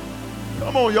unnecessarily.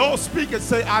 Come on, y'all speak and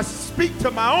say, I speak to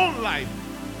my own life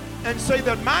and say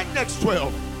that my next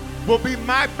 12 will be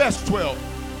my best 12.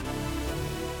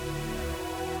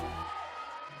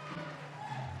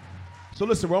 So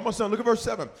listen, we're almost done. Look at verse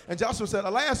 7. And Joshua said,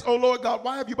 alas, O Lord God,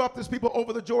 why have you brought this people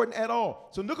over the Jordan at all?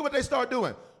 So look at what they start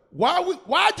doing.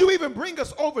 Why'd you even bring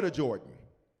us over to Jordan?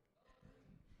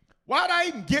 Why'd I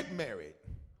even get married?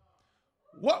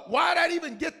 Why'd I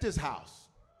even get this house?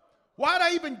 Why'd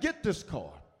I even get this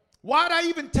car? Why'd I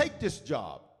even take this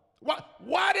job?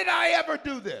 Why did I ever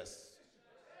do this?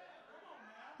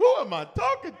 Who am I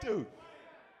talking to?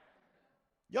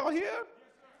 Y'all here?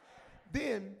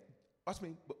 Then, watch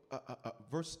me,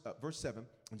 verse 7.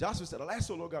 And Joshua said, alas,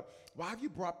 O Lord God, why have you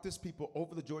brought this people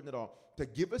over the Jordan at all? To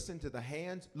give us into the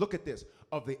hands, look at this,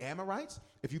 of the Amorites?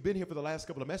 If you've been here for the last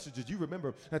couple of messages, you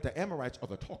remember that the Amorites are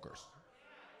the talkers.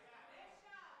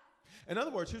 In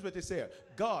other words, here's what they said.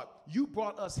 God, you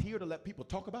brought us here to let people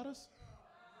talk about us?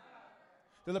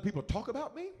 To let people talk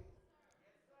about me?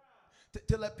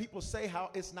 To let people say how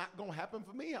it's not going to happen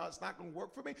for me, how it's not going to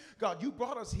work for me? God, you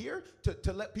brought us here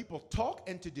to let people talk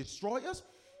and to destroy us?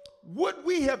 Would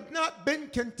we have not been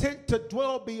content to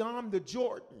dwell beyond the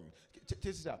Jordan? Check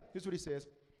this out. Here's what he says.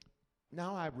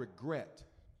 Now I regret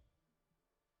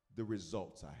the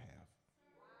results I have.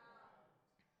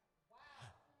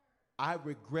 I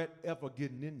regret ever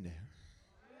getting in there.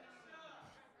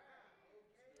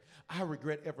 I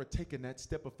regret ever taking that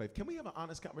step of faith. Can we have an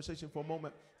honest conversation for a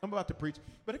moment? I'm about to preach.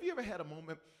 But have you ever had a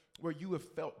moment where you have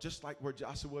felt just like where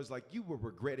Joshua was, like you were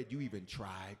regretted you even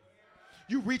tried?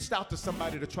 You reached out to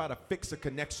somebody to try to fix a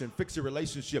connection, fix a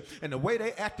relationship, and the way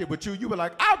they acted with you, you were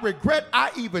like, I regret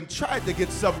I even tried to get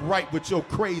something right with your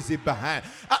crazy behind.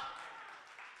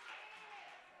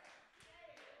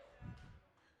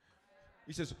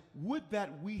 He says, would that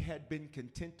we had been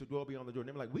content to dwell beyond the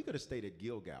Jordan. They're like, we could have stayed at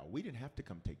Gilgal. We didn't have to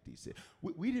come take these cities.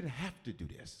 We didn't have to do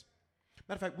this.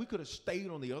 Matter of fact, we could have stayed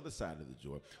on the other side of the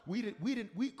Jordan.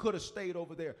 We could have stayed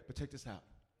over there. But check this out.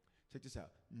 Check this out.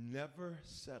 Never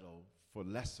settle for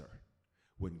lesser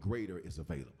when greater is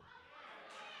available.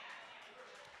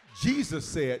 Jesus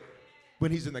said,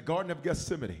 when he's in the Garden of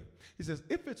Gethsemane, he says,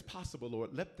 if it's possible,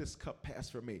 Lord, let this cup pass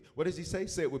from me. What does he say?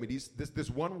 Say it with me. This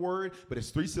one word, but it's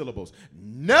 3 syllables.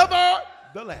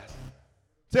 Nevertheless.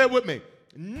 Say it with me.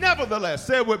 Nevertheless.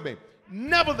 Say it with me.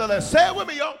 Nevertheless. Say it with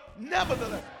me, y'all.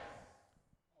 Nevertheless.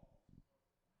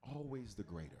 Always the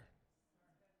greater.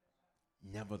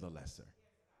 Never the lesser.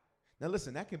 Now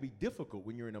listen, that can be difficult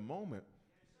when you're in a moment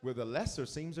where the lesser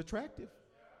seems attractive.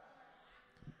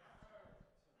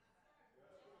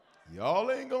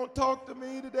 Y'all ain't gonna talk to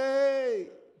me today.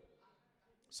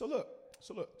 So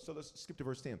let's skip to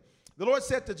verse 10. The Lord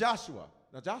said to Joshua,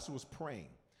 now Joshua was praying.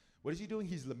 What is he doing?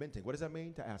 He's lamenting. What does that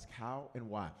mean? To ask how and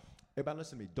why. Everybody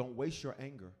listen to me. Don't waste your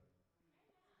anger.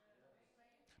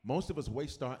 Most of us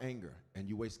waste our anger, and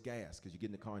you waste gas because you get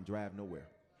in the car and drive nowhere.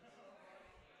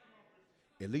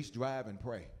 At least drive and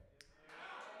pray.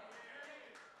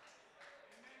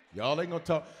 Y'all ain't gonna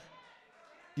talk.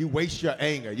 You waste your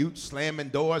anger. You slamming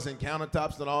doors and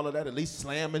countertops and all of that. At least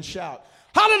slam and shout.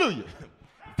 Hallelujah.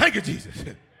 Thank you, Jesus.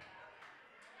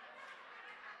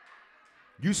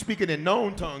 You speaking in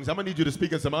known tongues. I'm going to need you to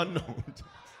speak in some unknown.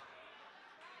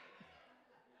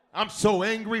 I'm so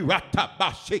angry. Look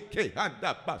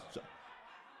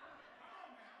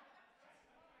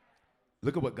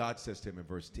at what God says to him in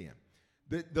verse 10.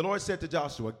 The Lord said to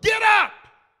Joshua, get up.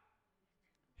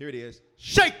 Here it is.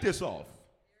 Shake this off.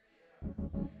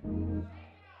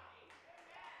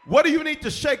 What do you need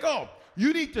to shake off?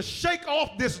 You need to shake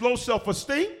off this low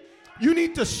self-esteem. You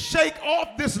need to shake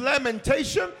off this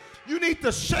lamentation. You need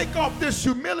to shake off this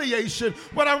humiliation.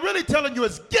 What I'm really telling you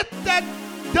is get that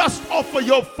dust off of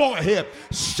your forehead.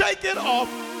 Shake it off.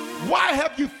 Why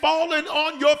have you fallen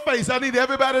on your face? I need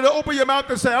everybody to open your mouth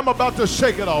and say, I'm about to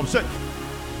shake it off.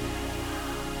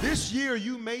 This year,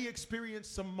 you may experience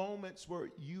some moments where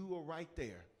you are right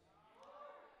there,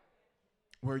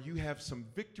 where you have some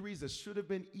victories that should have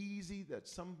been easy, that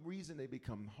some reason they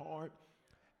become hard.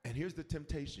 And here's the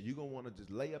temptation. You're going to want to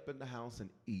just lay up in the house and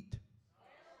eat.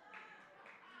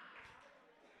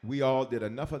 We all did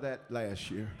enough of that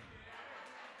last year.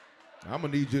 I'm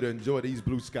going to need you to enjoy these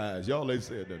blue skies. Y'all ain't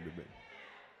saying nothing to me.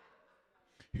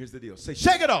 Here's the deal. Say,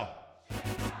 shake it off.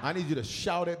 I need you to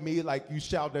shout at me like you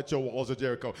shout at your walls of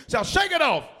Jericho. Shout, shake it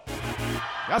off.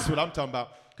 That's what I'm talking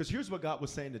about. Because here's what God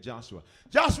was saying to Joshua.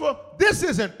 Joshua, this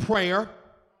isn't prayer.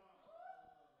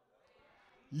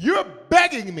 You're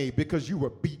begging me because you were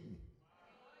beaten.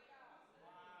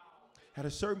 At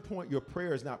a certain point, your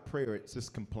prayer is not prayer. It's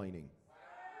just complaining.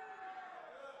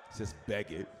 It's just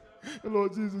begging.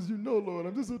 Lord Jesus, you know, Lord,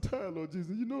 I'm just so tired, Lord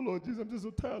Jesus. You know, Lord Jesus, I'm just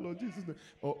so tired, Lord Jesus.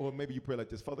 Or maybe you pray like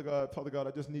this. Father God,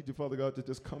 I just need you, Father God, to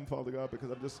just come, Father God, because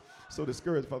I'm just so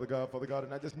discouraged, Father God,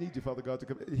 and I just need you, Father God, to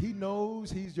come. He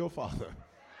knows he's your Father.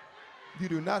 You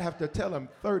do not have to tell him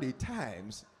 30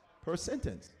 times per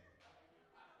sentence.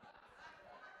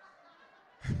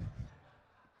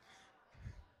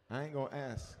 I ain't going to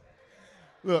ask.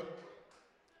 Look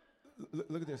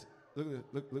at this.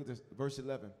 Look at this. Verse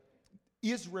 11.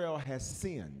 Israel has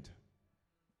sinned.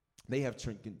 They have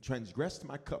transgressed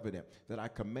my covenant that I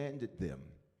commanded them.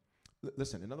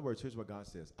 Listen, in other words, here's what God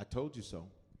says. I told you so.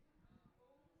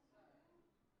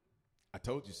 I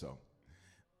told you so.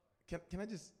 Can I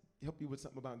just help you with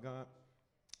something about God?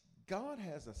 God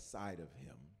has a side of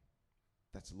him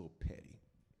that's a little petty.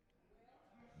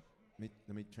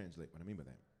 Let me translate what I mean by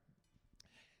that.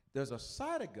 There's a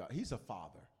side of God. He's a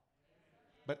father.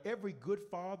 But every good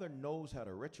father knows how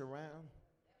to reach around.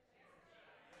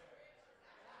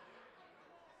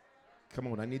 Come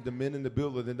on, I need the men in the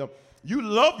building. You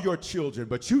love your children,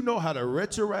 but you know how to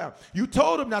reach around. You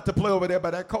told them not to play over there by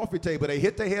that coffee table. They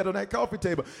hit their head on that coffee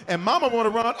table. And mama want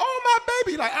to run, oh, my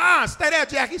baby. Like, stay there,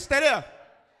 Jackie, stay there.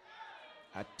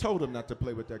 I told them not to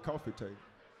play with that coffee table.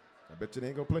 I bet you they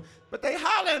ain't going to play. But they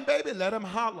hollering, baby. Let him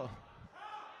holler.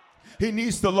 He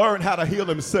needs to learn how to heal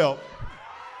himself.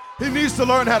 He needs to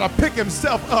learn how to pick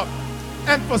himself up.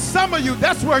 And for some of you,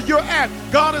 that's where you're at.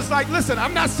 God is like, listen,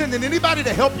 I'm not sending anybody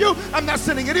to help you. I'm not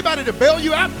sending anybody to bail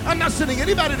you out. I'm not sending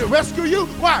anybody to rescue you.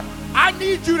 Why? I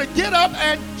need you to get up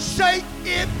and shake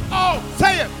it off.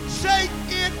 Say it. Shake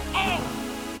it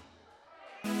off.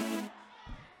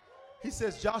 He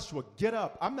says, Joshua, get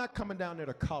up. I'm not coming down there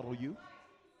to coddle you.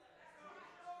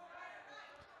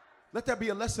 Let that be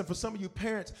a lesson for some of you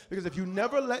parents, because if you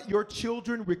never let your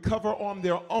children recover on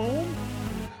their own,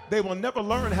 they will never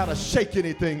learn how to shake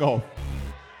anything off.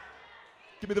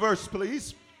 Give me the verse,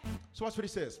 please. So watch what he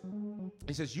says.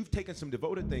 He says, you've taken some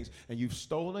devoted things and you've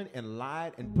stolen and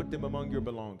lied and put them among your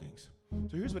belongings.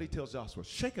 So here's what he tells Joshua.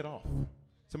 Shake it off.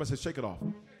 Somebody says, shake it off.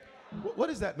 What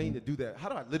does that mean to do that? How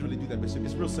do I literally do that, Bishop?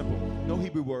 It's real simple. No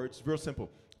Hebrew words, real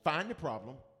simple. Find the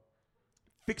problem,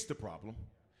 fix the problem,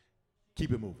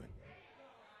 keep it moving.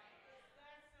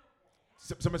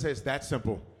 Somebody say it's that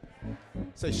simple.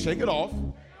 Say, shake it off,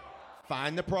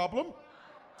 find the problem,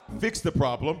 fix the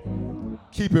problem,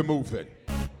 keep it moving.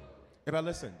 Everybody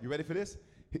listen, you ready for this?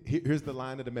 Here's the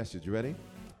line of the message. You ready?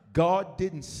 God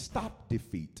didn't stop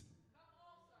defeat.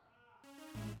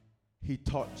 He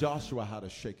taught Joshua how to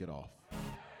shake it off.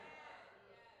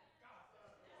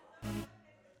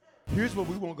 Here's what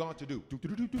we want God to do.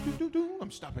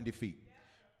 I'm stopping defeat.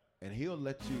 And he'll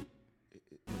let you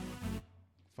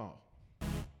fall.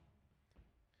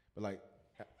 But like,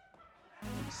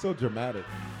 so dramatic.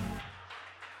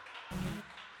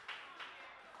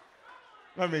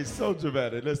 I mean, so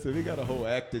dramatic. Listen, we got a whole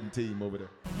acting team over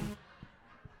there.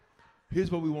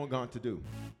 Here's what we want God to do.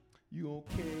 You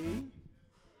okay?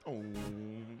 Oh,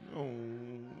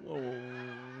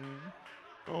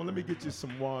 let me get you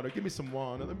some water. Give me some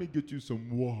water. Let me get you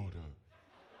some water.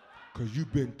 Because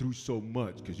you've been through so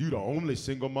much. Because you're the only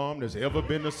single mom that's ever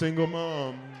been a single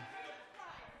mom.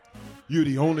 You're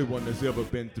the only one that's ever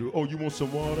been through. Oh, you want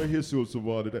some water? Here's some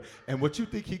water. And what you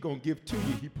think he's going to give to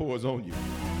you, he pours on you.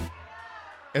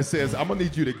 And says, I'm going to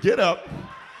need you to get up,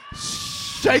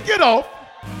 shake it off,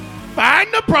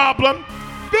 find the problem,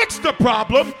 fix the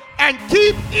problem, and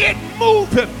keep it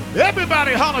moving.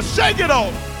 Everybody holler, shake it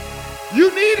off. You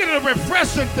needed a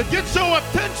refreshing to get your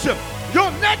attention.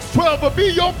 Your next 12 will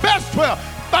be your best 12.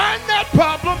 Find that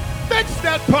problem, fix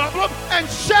that problem, and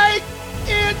shake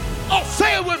it off.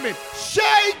 Say it with me.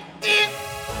 Shake it.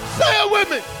 Say it with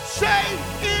me. Shake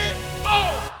it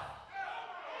off.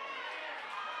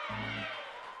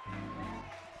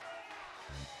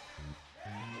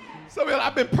 Some of y'all,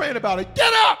 I've been praying about it.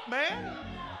 Get up, man.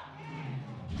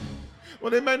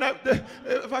 Well, they may not,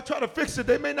 if I try to fix it,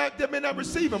 they may not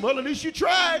receive them. Well, at least you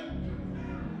tried.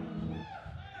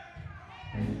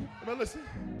 Now listen,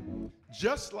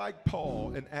 just like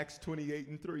Paul in Acts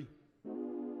 28:3,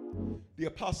 the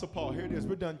Apostle Paul, here it is,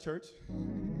 we're done, church.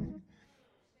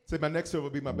 Say my next 12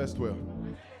 will be my best 12.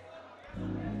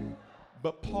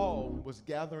 But Paul was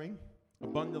gathering a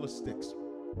bundle of sticks,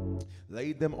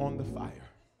 laid them on the fire,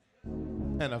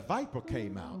 and a viper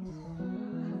came out.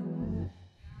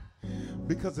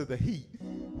 Because of the heat.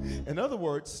 In other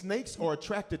words, snakes are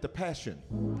attracted to passion.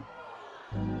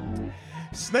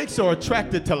 Snakes are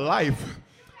attracted to life.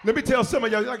 Let me tell some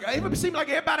of y'all, like, it seems like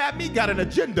everybody I meet got an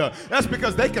agenda. That's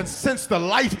because they can sense the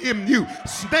life in you.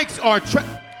 Snakes are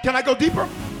Can I go deeper?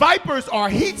 Vipers are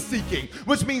heat-seeking,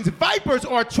 which means vipers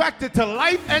are attracted to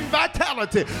life and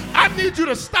vitality. I need you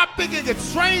to stop thinking it's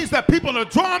strange that people are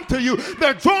drawn to you.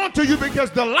 They're drawn to you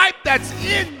because the life that's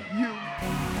in you.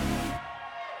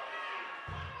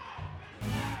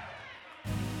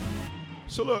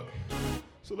 So look.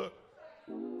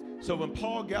 So when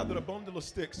Paul gathered a bundle of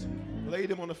sticks, laid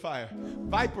them on the fire,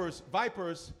 vipers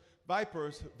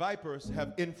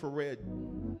have infrared,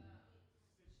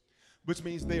 which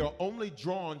means they are only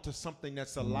drawn to something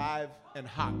that's alive and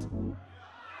hot.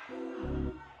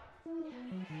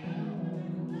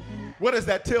 What does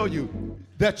that tell you?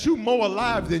 That you're more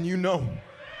alive than you know.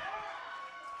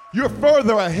 You're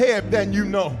further ahead than you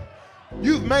know.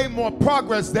 You've made more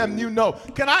progress than you know.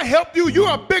 Can I help you?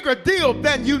 You're a bigger deal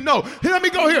than you know. Here, let me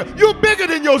go here. You're bigger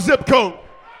than your zip code.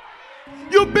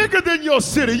 You're bigger than your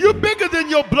city. You're bigger than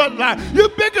your bloodline. You're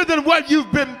bigger than what you've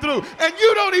been through. And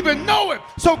you don't even know it.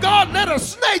 So God let a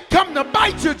snake come to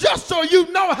bite you just so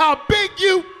you know how big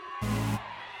you.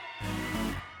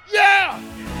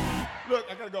 Yeah. Look,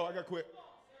 I gotta go. I gotta quit.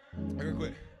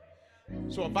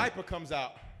 So a viper comes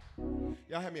out.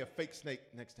 Y'all have me a fake snake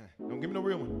next time. Don't give me no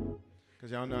real one.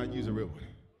 Because y'all know I use a real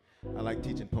one. I like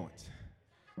teaching points.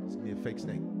 Just give me a fake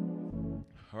snake.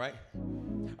 All right?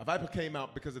 A viper came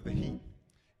out because of the heat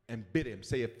and bit him.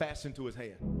 Say it fastened to his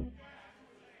hand.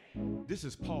 This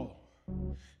is Paul.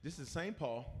 This is the same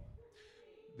Paul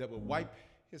that would wipe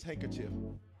his handkerchief,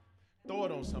 throw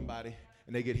it on somebody,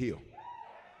 and they get healed.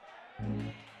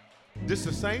 This is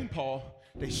the same Paul.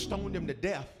 They stoned him to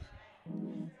death.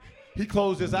 He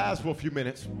closed his eyes for a few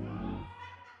minutes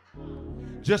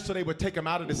just so they would take him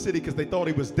out of the city because they thought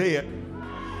he was dead.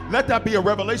 Let that be a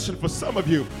revelation for some of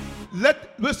you.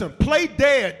 Listen, play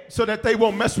dead so that they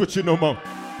won't mess with you no more.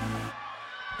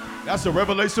 That's a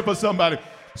revelation for somebody.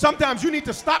 Sometimes you need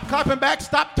to stop clapping back,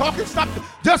 stop talking,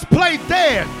 just play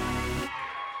dead.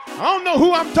 I don't know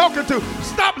who I'm talking to.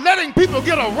 Stop letting people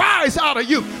get a rise out of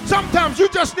you. Sometimes you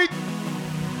just need.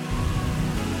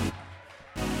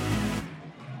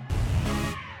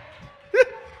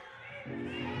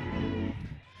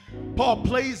 Paul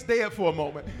plays dead for a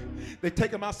moment. They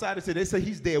take him outside and they say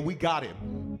he's dead. We got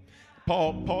him.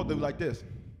 Paul do like this.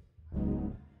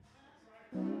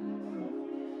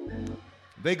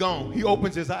 They gone. He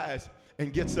opens his eyes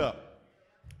and gets up.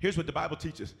 Here's what the Bible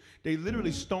teaches. They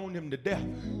literally stoned him to death.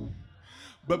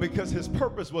 But because his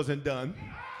purpose wasn't done,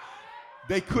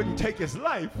 they couldn't take his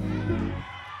life.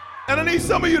 And I need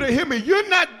some of you to hear me. You're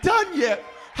not done yet.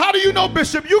 How do you know,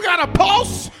 Bishop? You got a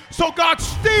pulse, so God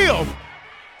still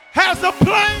has a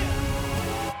plan.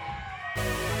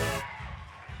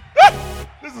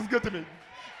 This is good to me.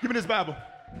 Give me this Bible.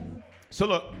 So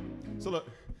look,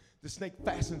 the snake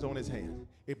fastens on his hand.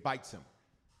 It bites him.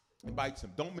 It bites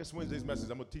him. Don't miss Wednesday's message.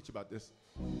 I'm going to teach about this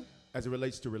as it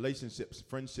relates to relationships,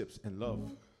 friendships, and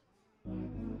love.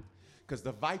 Because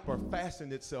the viper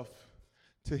fastened itself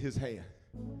to his hand,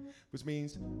 which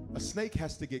means a snake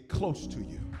has to get close to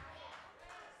you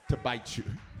to bite you.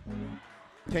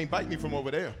 Can't bite me from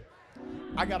over there.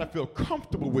 I got to feel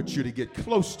comfortable with you to get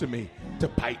close to me to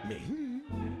bite me.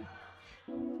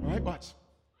 All right, watch.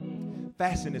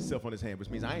 Fasten itself on his hand, which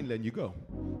means I ain't letting you go.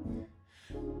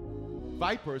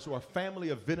 Vipers are a family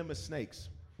of venomous snakes,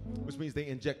 which means they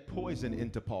inject poison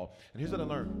into Paul. And here's what I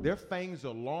learned. Their fangs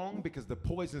are long because the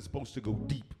poison is supposed to go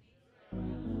deep.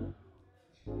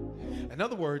 In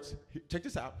other words, check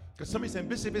this out, because somebody's saying,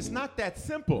 Bishop, it's not that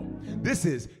simple. This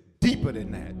is deeper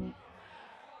than that.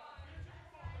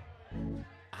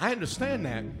 I understand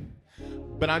that,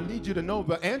 but I need you to know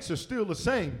the answer's still the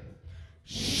same.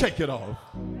 Shake it off.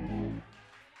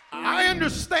 I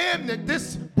understand that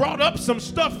this brought up some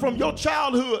stuff from your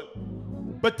childhood,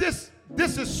 but this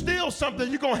is still something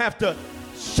you're going to have to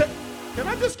shake. Can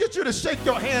I just get you to shake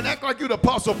your hand? Act like you're the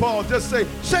Apostle Paul. Just say,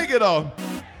 shake it off.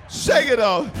 Shake it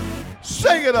off.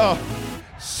 Shake it off.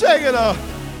 Shake it off.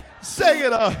 Shake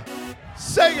it off.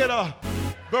 Shake it off.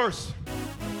 Verse.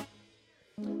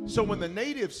 So when the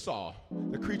natives saw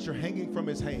the creature hanging from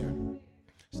his hand,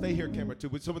 stay here, camera 2.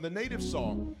 So when the natives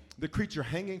saw the creature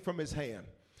hanging from his hand,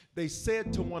 they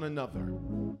said to one another.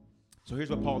 So here's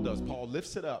what Paul does. Paul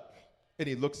lifts it up and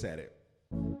he looks at it.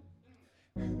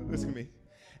 Listen to me.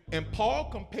 And Paul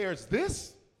compares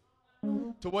this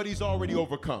to what he's already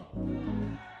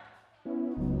overcome.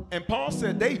 And Paul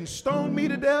said, they didn't stone me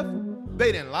to death.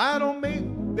 They didn't lie on me.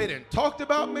 They didn't talk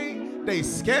about me. They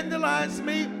scandalized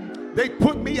me. They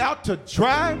put me out to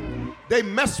dry. They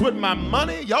messed with my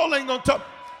money. Y'all ain't gonna talk.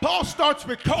 Paul starts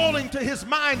recalling to his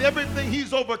mind everything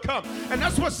he's overcome. And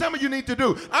that's what some of you need to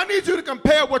do. I need you to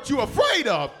compare what you're afraid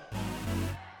of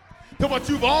to what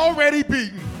you've already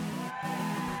beaten.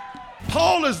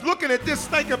 Paul is looking at this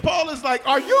snake and Paul is like,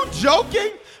 are you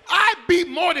joking? I beat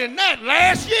more than that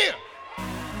last year.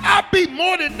 I beat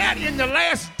more than that in the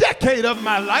last decade of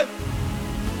my life.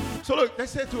 So look, they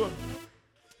said to him,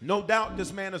 no doubt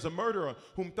this man is a murderer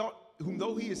whom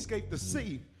though he escaped the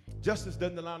sea, justice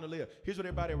doesn't allow him to live. Here's what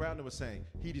everybody around him was saying.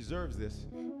 He deserves this.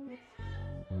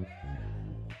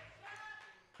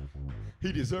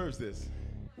 He deserves this.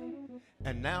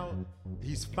 And now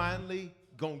he's finally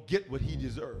going to get what he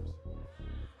deserves.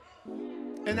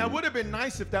 And that would have been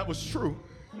nice if that was true.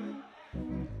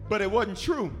 But it wasn't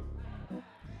true.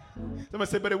 Somebody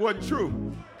say, but it wasn't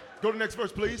true. Go to the next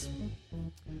verse, please.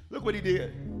 Look what he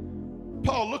did.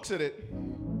 Paul looks at it,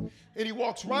 and he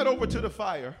walks right over to the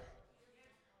fire.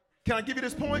 Can I give you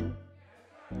this point?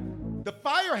 The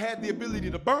fire had the ability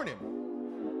to burn him,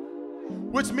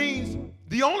 which means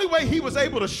the only way he was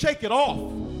able to shake it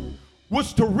off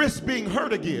was to risk being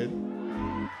hurt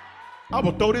again. I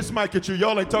will throw this mic at you.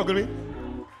 Y'all ain't talking to me.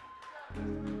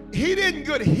 He didn't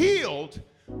get healed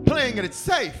playing it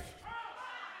safe.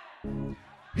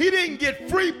 He didn't get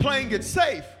free playing it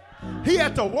safe. He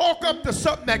had to walk up to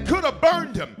something that could have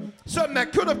burned him, something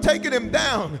that could have taken him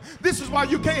down. This is why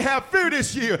you can't have fear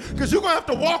this year, because you're going to have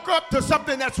to walk up to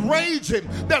something that's raging,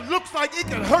 that looks like it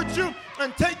can hurt you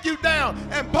and take you down.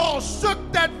 And Paul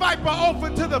shook that viper off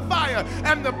into the fire,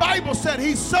 and the Bible said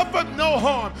he suffered no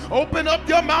harm. Open up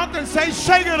your mouth and say,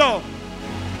 shake it off.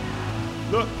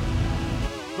 Look,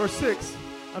 verse 6.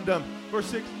 I'm done. Verse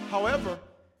 6. However,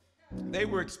 they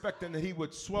were expecting that he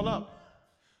would swell up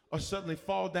or suddenly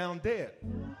fall down dead.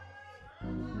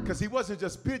 Because he wasn't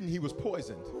just bitten, he was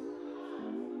poisoned.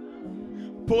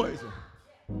 Poison.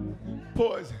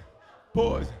 Poison.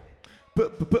 Poison.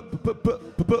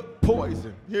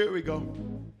 Poison. Here we go.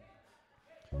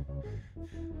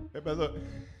 Everybody look.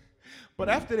 But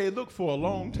after they looked for a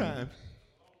long time,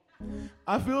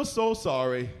 I feel so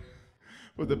sorry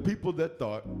for the people that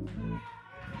thought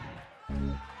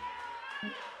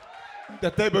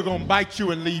that they were going to bite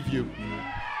you and leave you.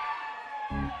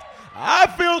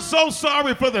 I feel so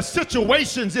sorry for the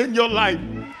situations in your life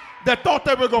that thought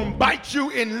they were going to bite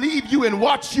you and leave you and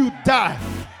watch you die.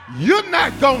 You're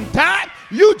not going to die.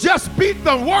 You just beat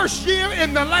the worst year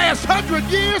in the last 100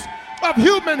 years of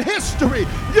human history.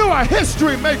 You're a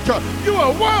history maker. You're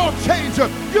a world changer.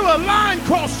 You're a line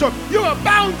crosser. You're a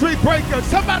boundary breaker.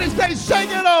 Somebody say,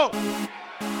 shake it off.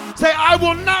 Say, I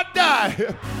will not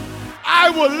die.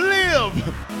 I will live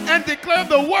and declare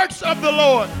the works of the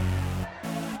Lord.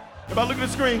 If I look at the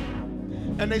screen,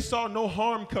 and they saw no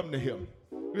harm come to him.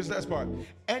 Here's the last part.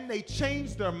 And they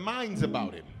changed their minds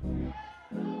about him.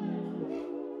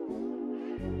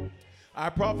 I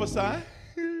prophesy.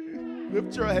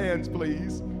 Lift your hands,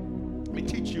 please. Let me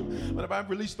teach you. Whenever I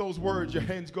release those words, your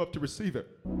hands go up to receive it.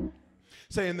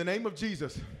 Say, in the name of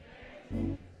Jesus,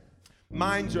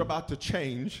 minds are about to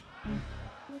change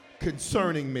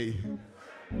concerning me.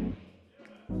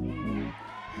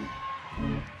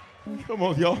 Come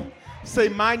on, y'all. Say,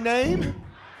 my name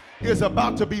is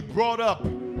about to be brought up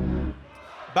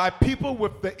by people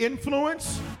with the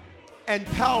influence and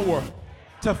power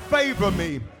to favor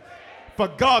me for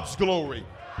God's glory.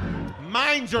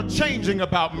 Minds are changing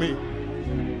about me.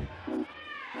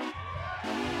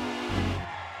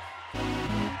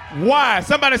 Why?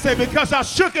 Somebody say, because I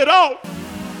shook it off.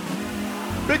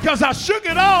 Because I shook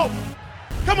it off.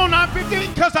 Come on,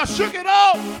 9:15, because I shook it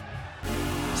off.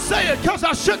 Say it, because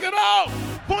I shook it off.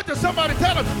 Point to somebody,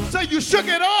 tell them, say you shook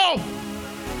it off.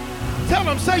 Tell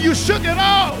them, say you shook it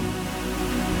off.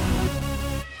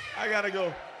 I gotta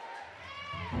go.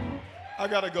 I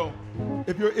gotta go.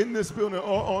 If you're in this building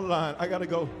or online, I gotta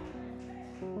go.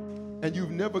 And you've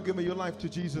never given your life to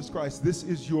Jesus Christ, this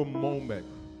is your moment.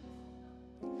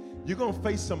 You're gonna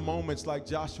face some moments like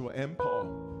Joshua and Paul.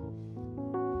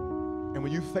 And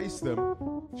when you face them,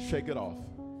 shake it off.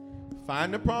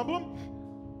 Find the problem,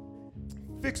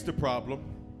 fix the problem,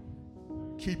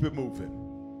 keep it moving.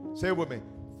 Say it with me.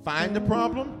 Find the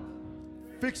problem,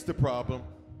 fix the problem.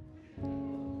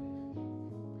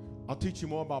 I'll teach you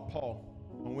more about Paul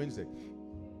on Wednesday.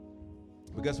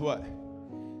 But guess what?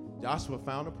 Joshua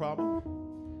found a problem,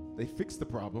 they fixed the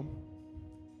problem,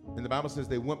 and the Bible says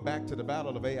they went back to the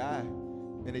battle of Ai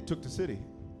and they took the city.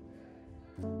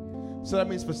 So that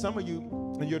means for some of you,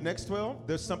 in your next 12,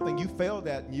 there's something you failed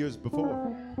at years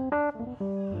before.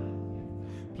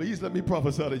 Please let me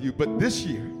prophesy to you, but this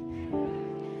year,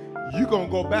 you're going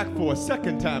to go back for a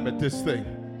second time at this thing.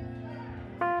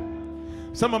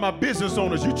 Some of my business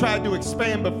owners, you tried to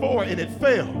expand before and it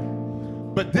failed.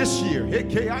 But this year,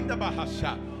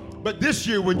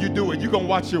 when you do it, you're going to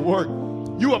watch it work.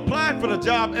 You applied for the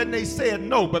job and they said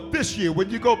no, but this year, when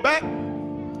you go back,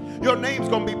 your name's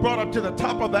going to be brought up to the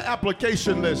top of the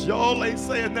application list. Y'all ain't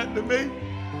saying nothing to me.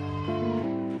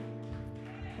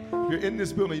 If you're in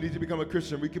this building, you need to become a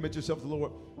Christian, recommit yourself to the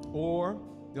Lord. Or,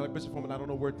 you're like, Bishop Foreman, I don't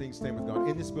know where things stand with God.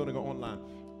 In this building or online.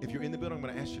 If you're in the building, I'm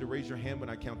going to ask you to raise your hand when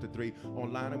I count to 3.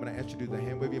 Online, I'm going to ask you to do the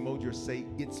hand wave emoji or say,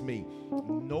 it's me.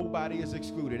 Nobody is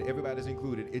excluded. Everybody's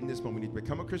included in this moment. You need to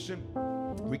become a Christian,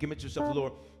 recommit yourself to the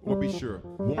Lord, or be sure.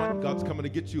 One, God's coming to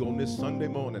get you on this Sunday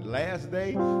morning. Last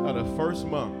day of the first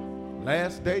month.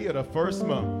 Last day of the first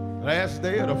month. Last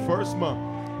day of the first month.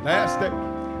 Last day.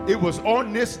 It was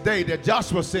on this day that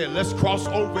Joshua said, let's cross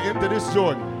over into this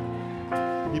Jordan.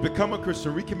 You become a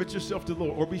Christian, recommit yourself to the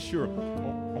Lord, or be sure.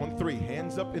 On 3,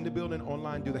 hands up in the building,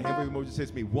 online, do the hand wave emoji,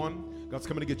 says me. 1, God's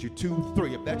coming to get you. 2,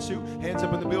 3, if that's you, hands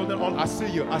up in the building, I see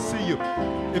you, I see you.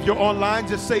 If you're online,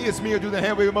 just say it's me or do the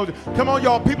hand wave emoji. Come on,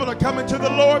 y'all, people are coming to the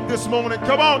Lord this morning,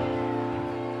 come on.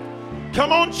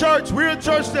 Come on, church, we're a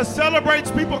church that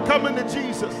celebrates people coming to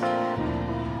Jesus.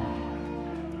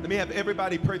 Let me have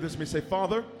everybody pray this with me, say,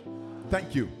 Father,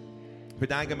 thank you for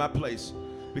dying in my place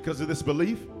because of this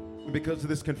belief and because of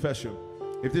this confession.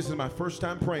 If this is my first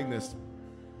time praying this,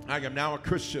 I am now a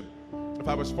Christian. If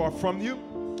I was far from you,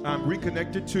 I'm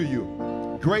reconnected to you.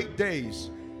 Great days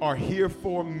are here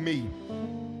for me.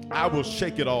 I will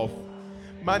shake it off.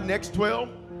 My next 12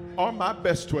 are my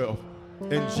best 12.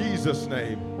 In Jesus'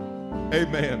 name,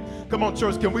 amen. Come on,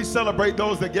 church, can we celebrate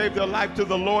those that gave their life to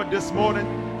the Lord this morning?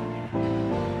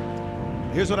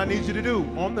 Here's what I need you to do.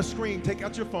 On the screen, take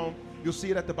out your phone. You'll see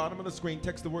it at the bottom of the screen.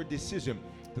 Text the word decision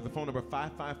to the phone number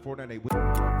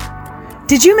 55498.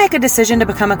 Did you make a decision to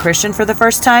become a Christian for the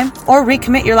first time or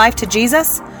recommit your life to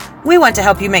Jesus? We want to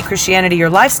help you make Christianity your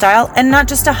lifestyle and not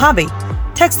just a hobby.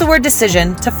 Text the word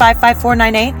decision to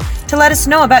 55498 to let us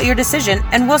know about your decision,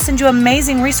 and we'll send you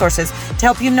amazing resources to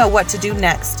help you know what to do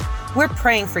next. We're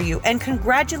praying for you, and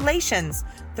congratulations!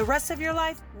 The rest of your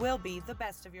life will be the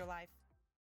best of your life.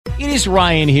 It is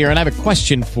Ryan here, and I have a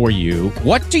question for you.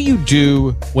 What do you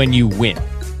do when you win?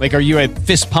 Like, are you a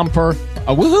fist pumper,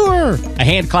 a woohooer, a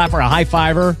hand clapper, a high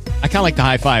fiver? I kind of like the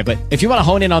high five, but if you want to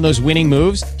hone in on those winning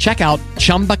moves, check out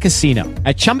Chumba Casino.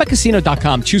 At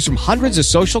ChumbaCasino.com, choose from hundreds of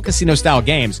social casino-style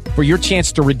games for your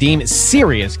chance to redeem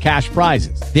serious cash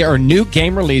prizes. There are new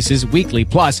game releases weekly,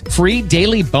 plus free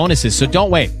daily bonuses. So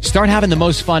don't wait. Start having the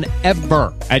most fun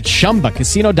ever at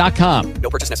ChumbaCasino.com. No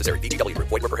purchase necessary. VGW Group.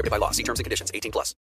 Void where prohibited by law. See terms and conditions. 18+.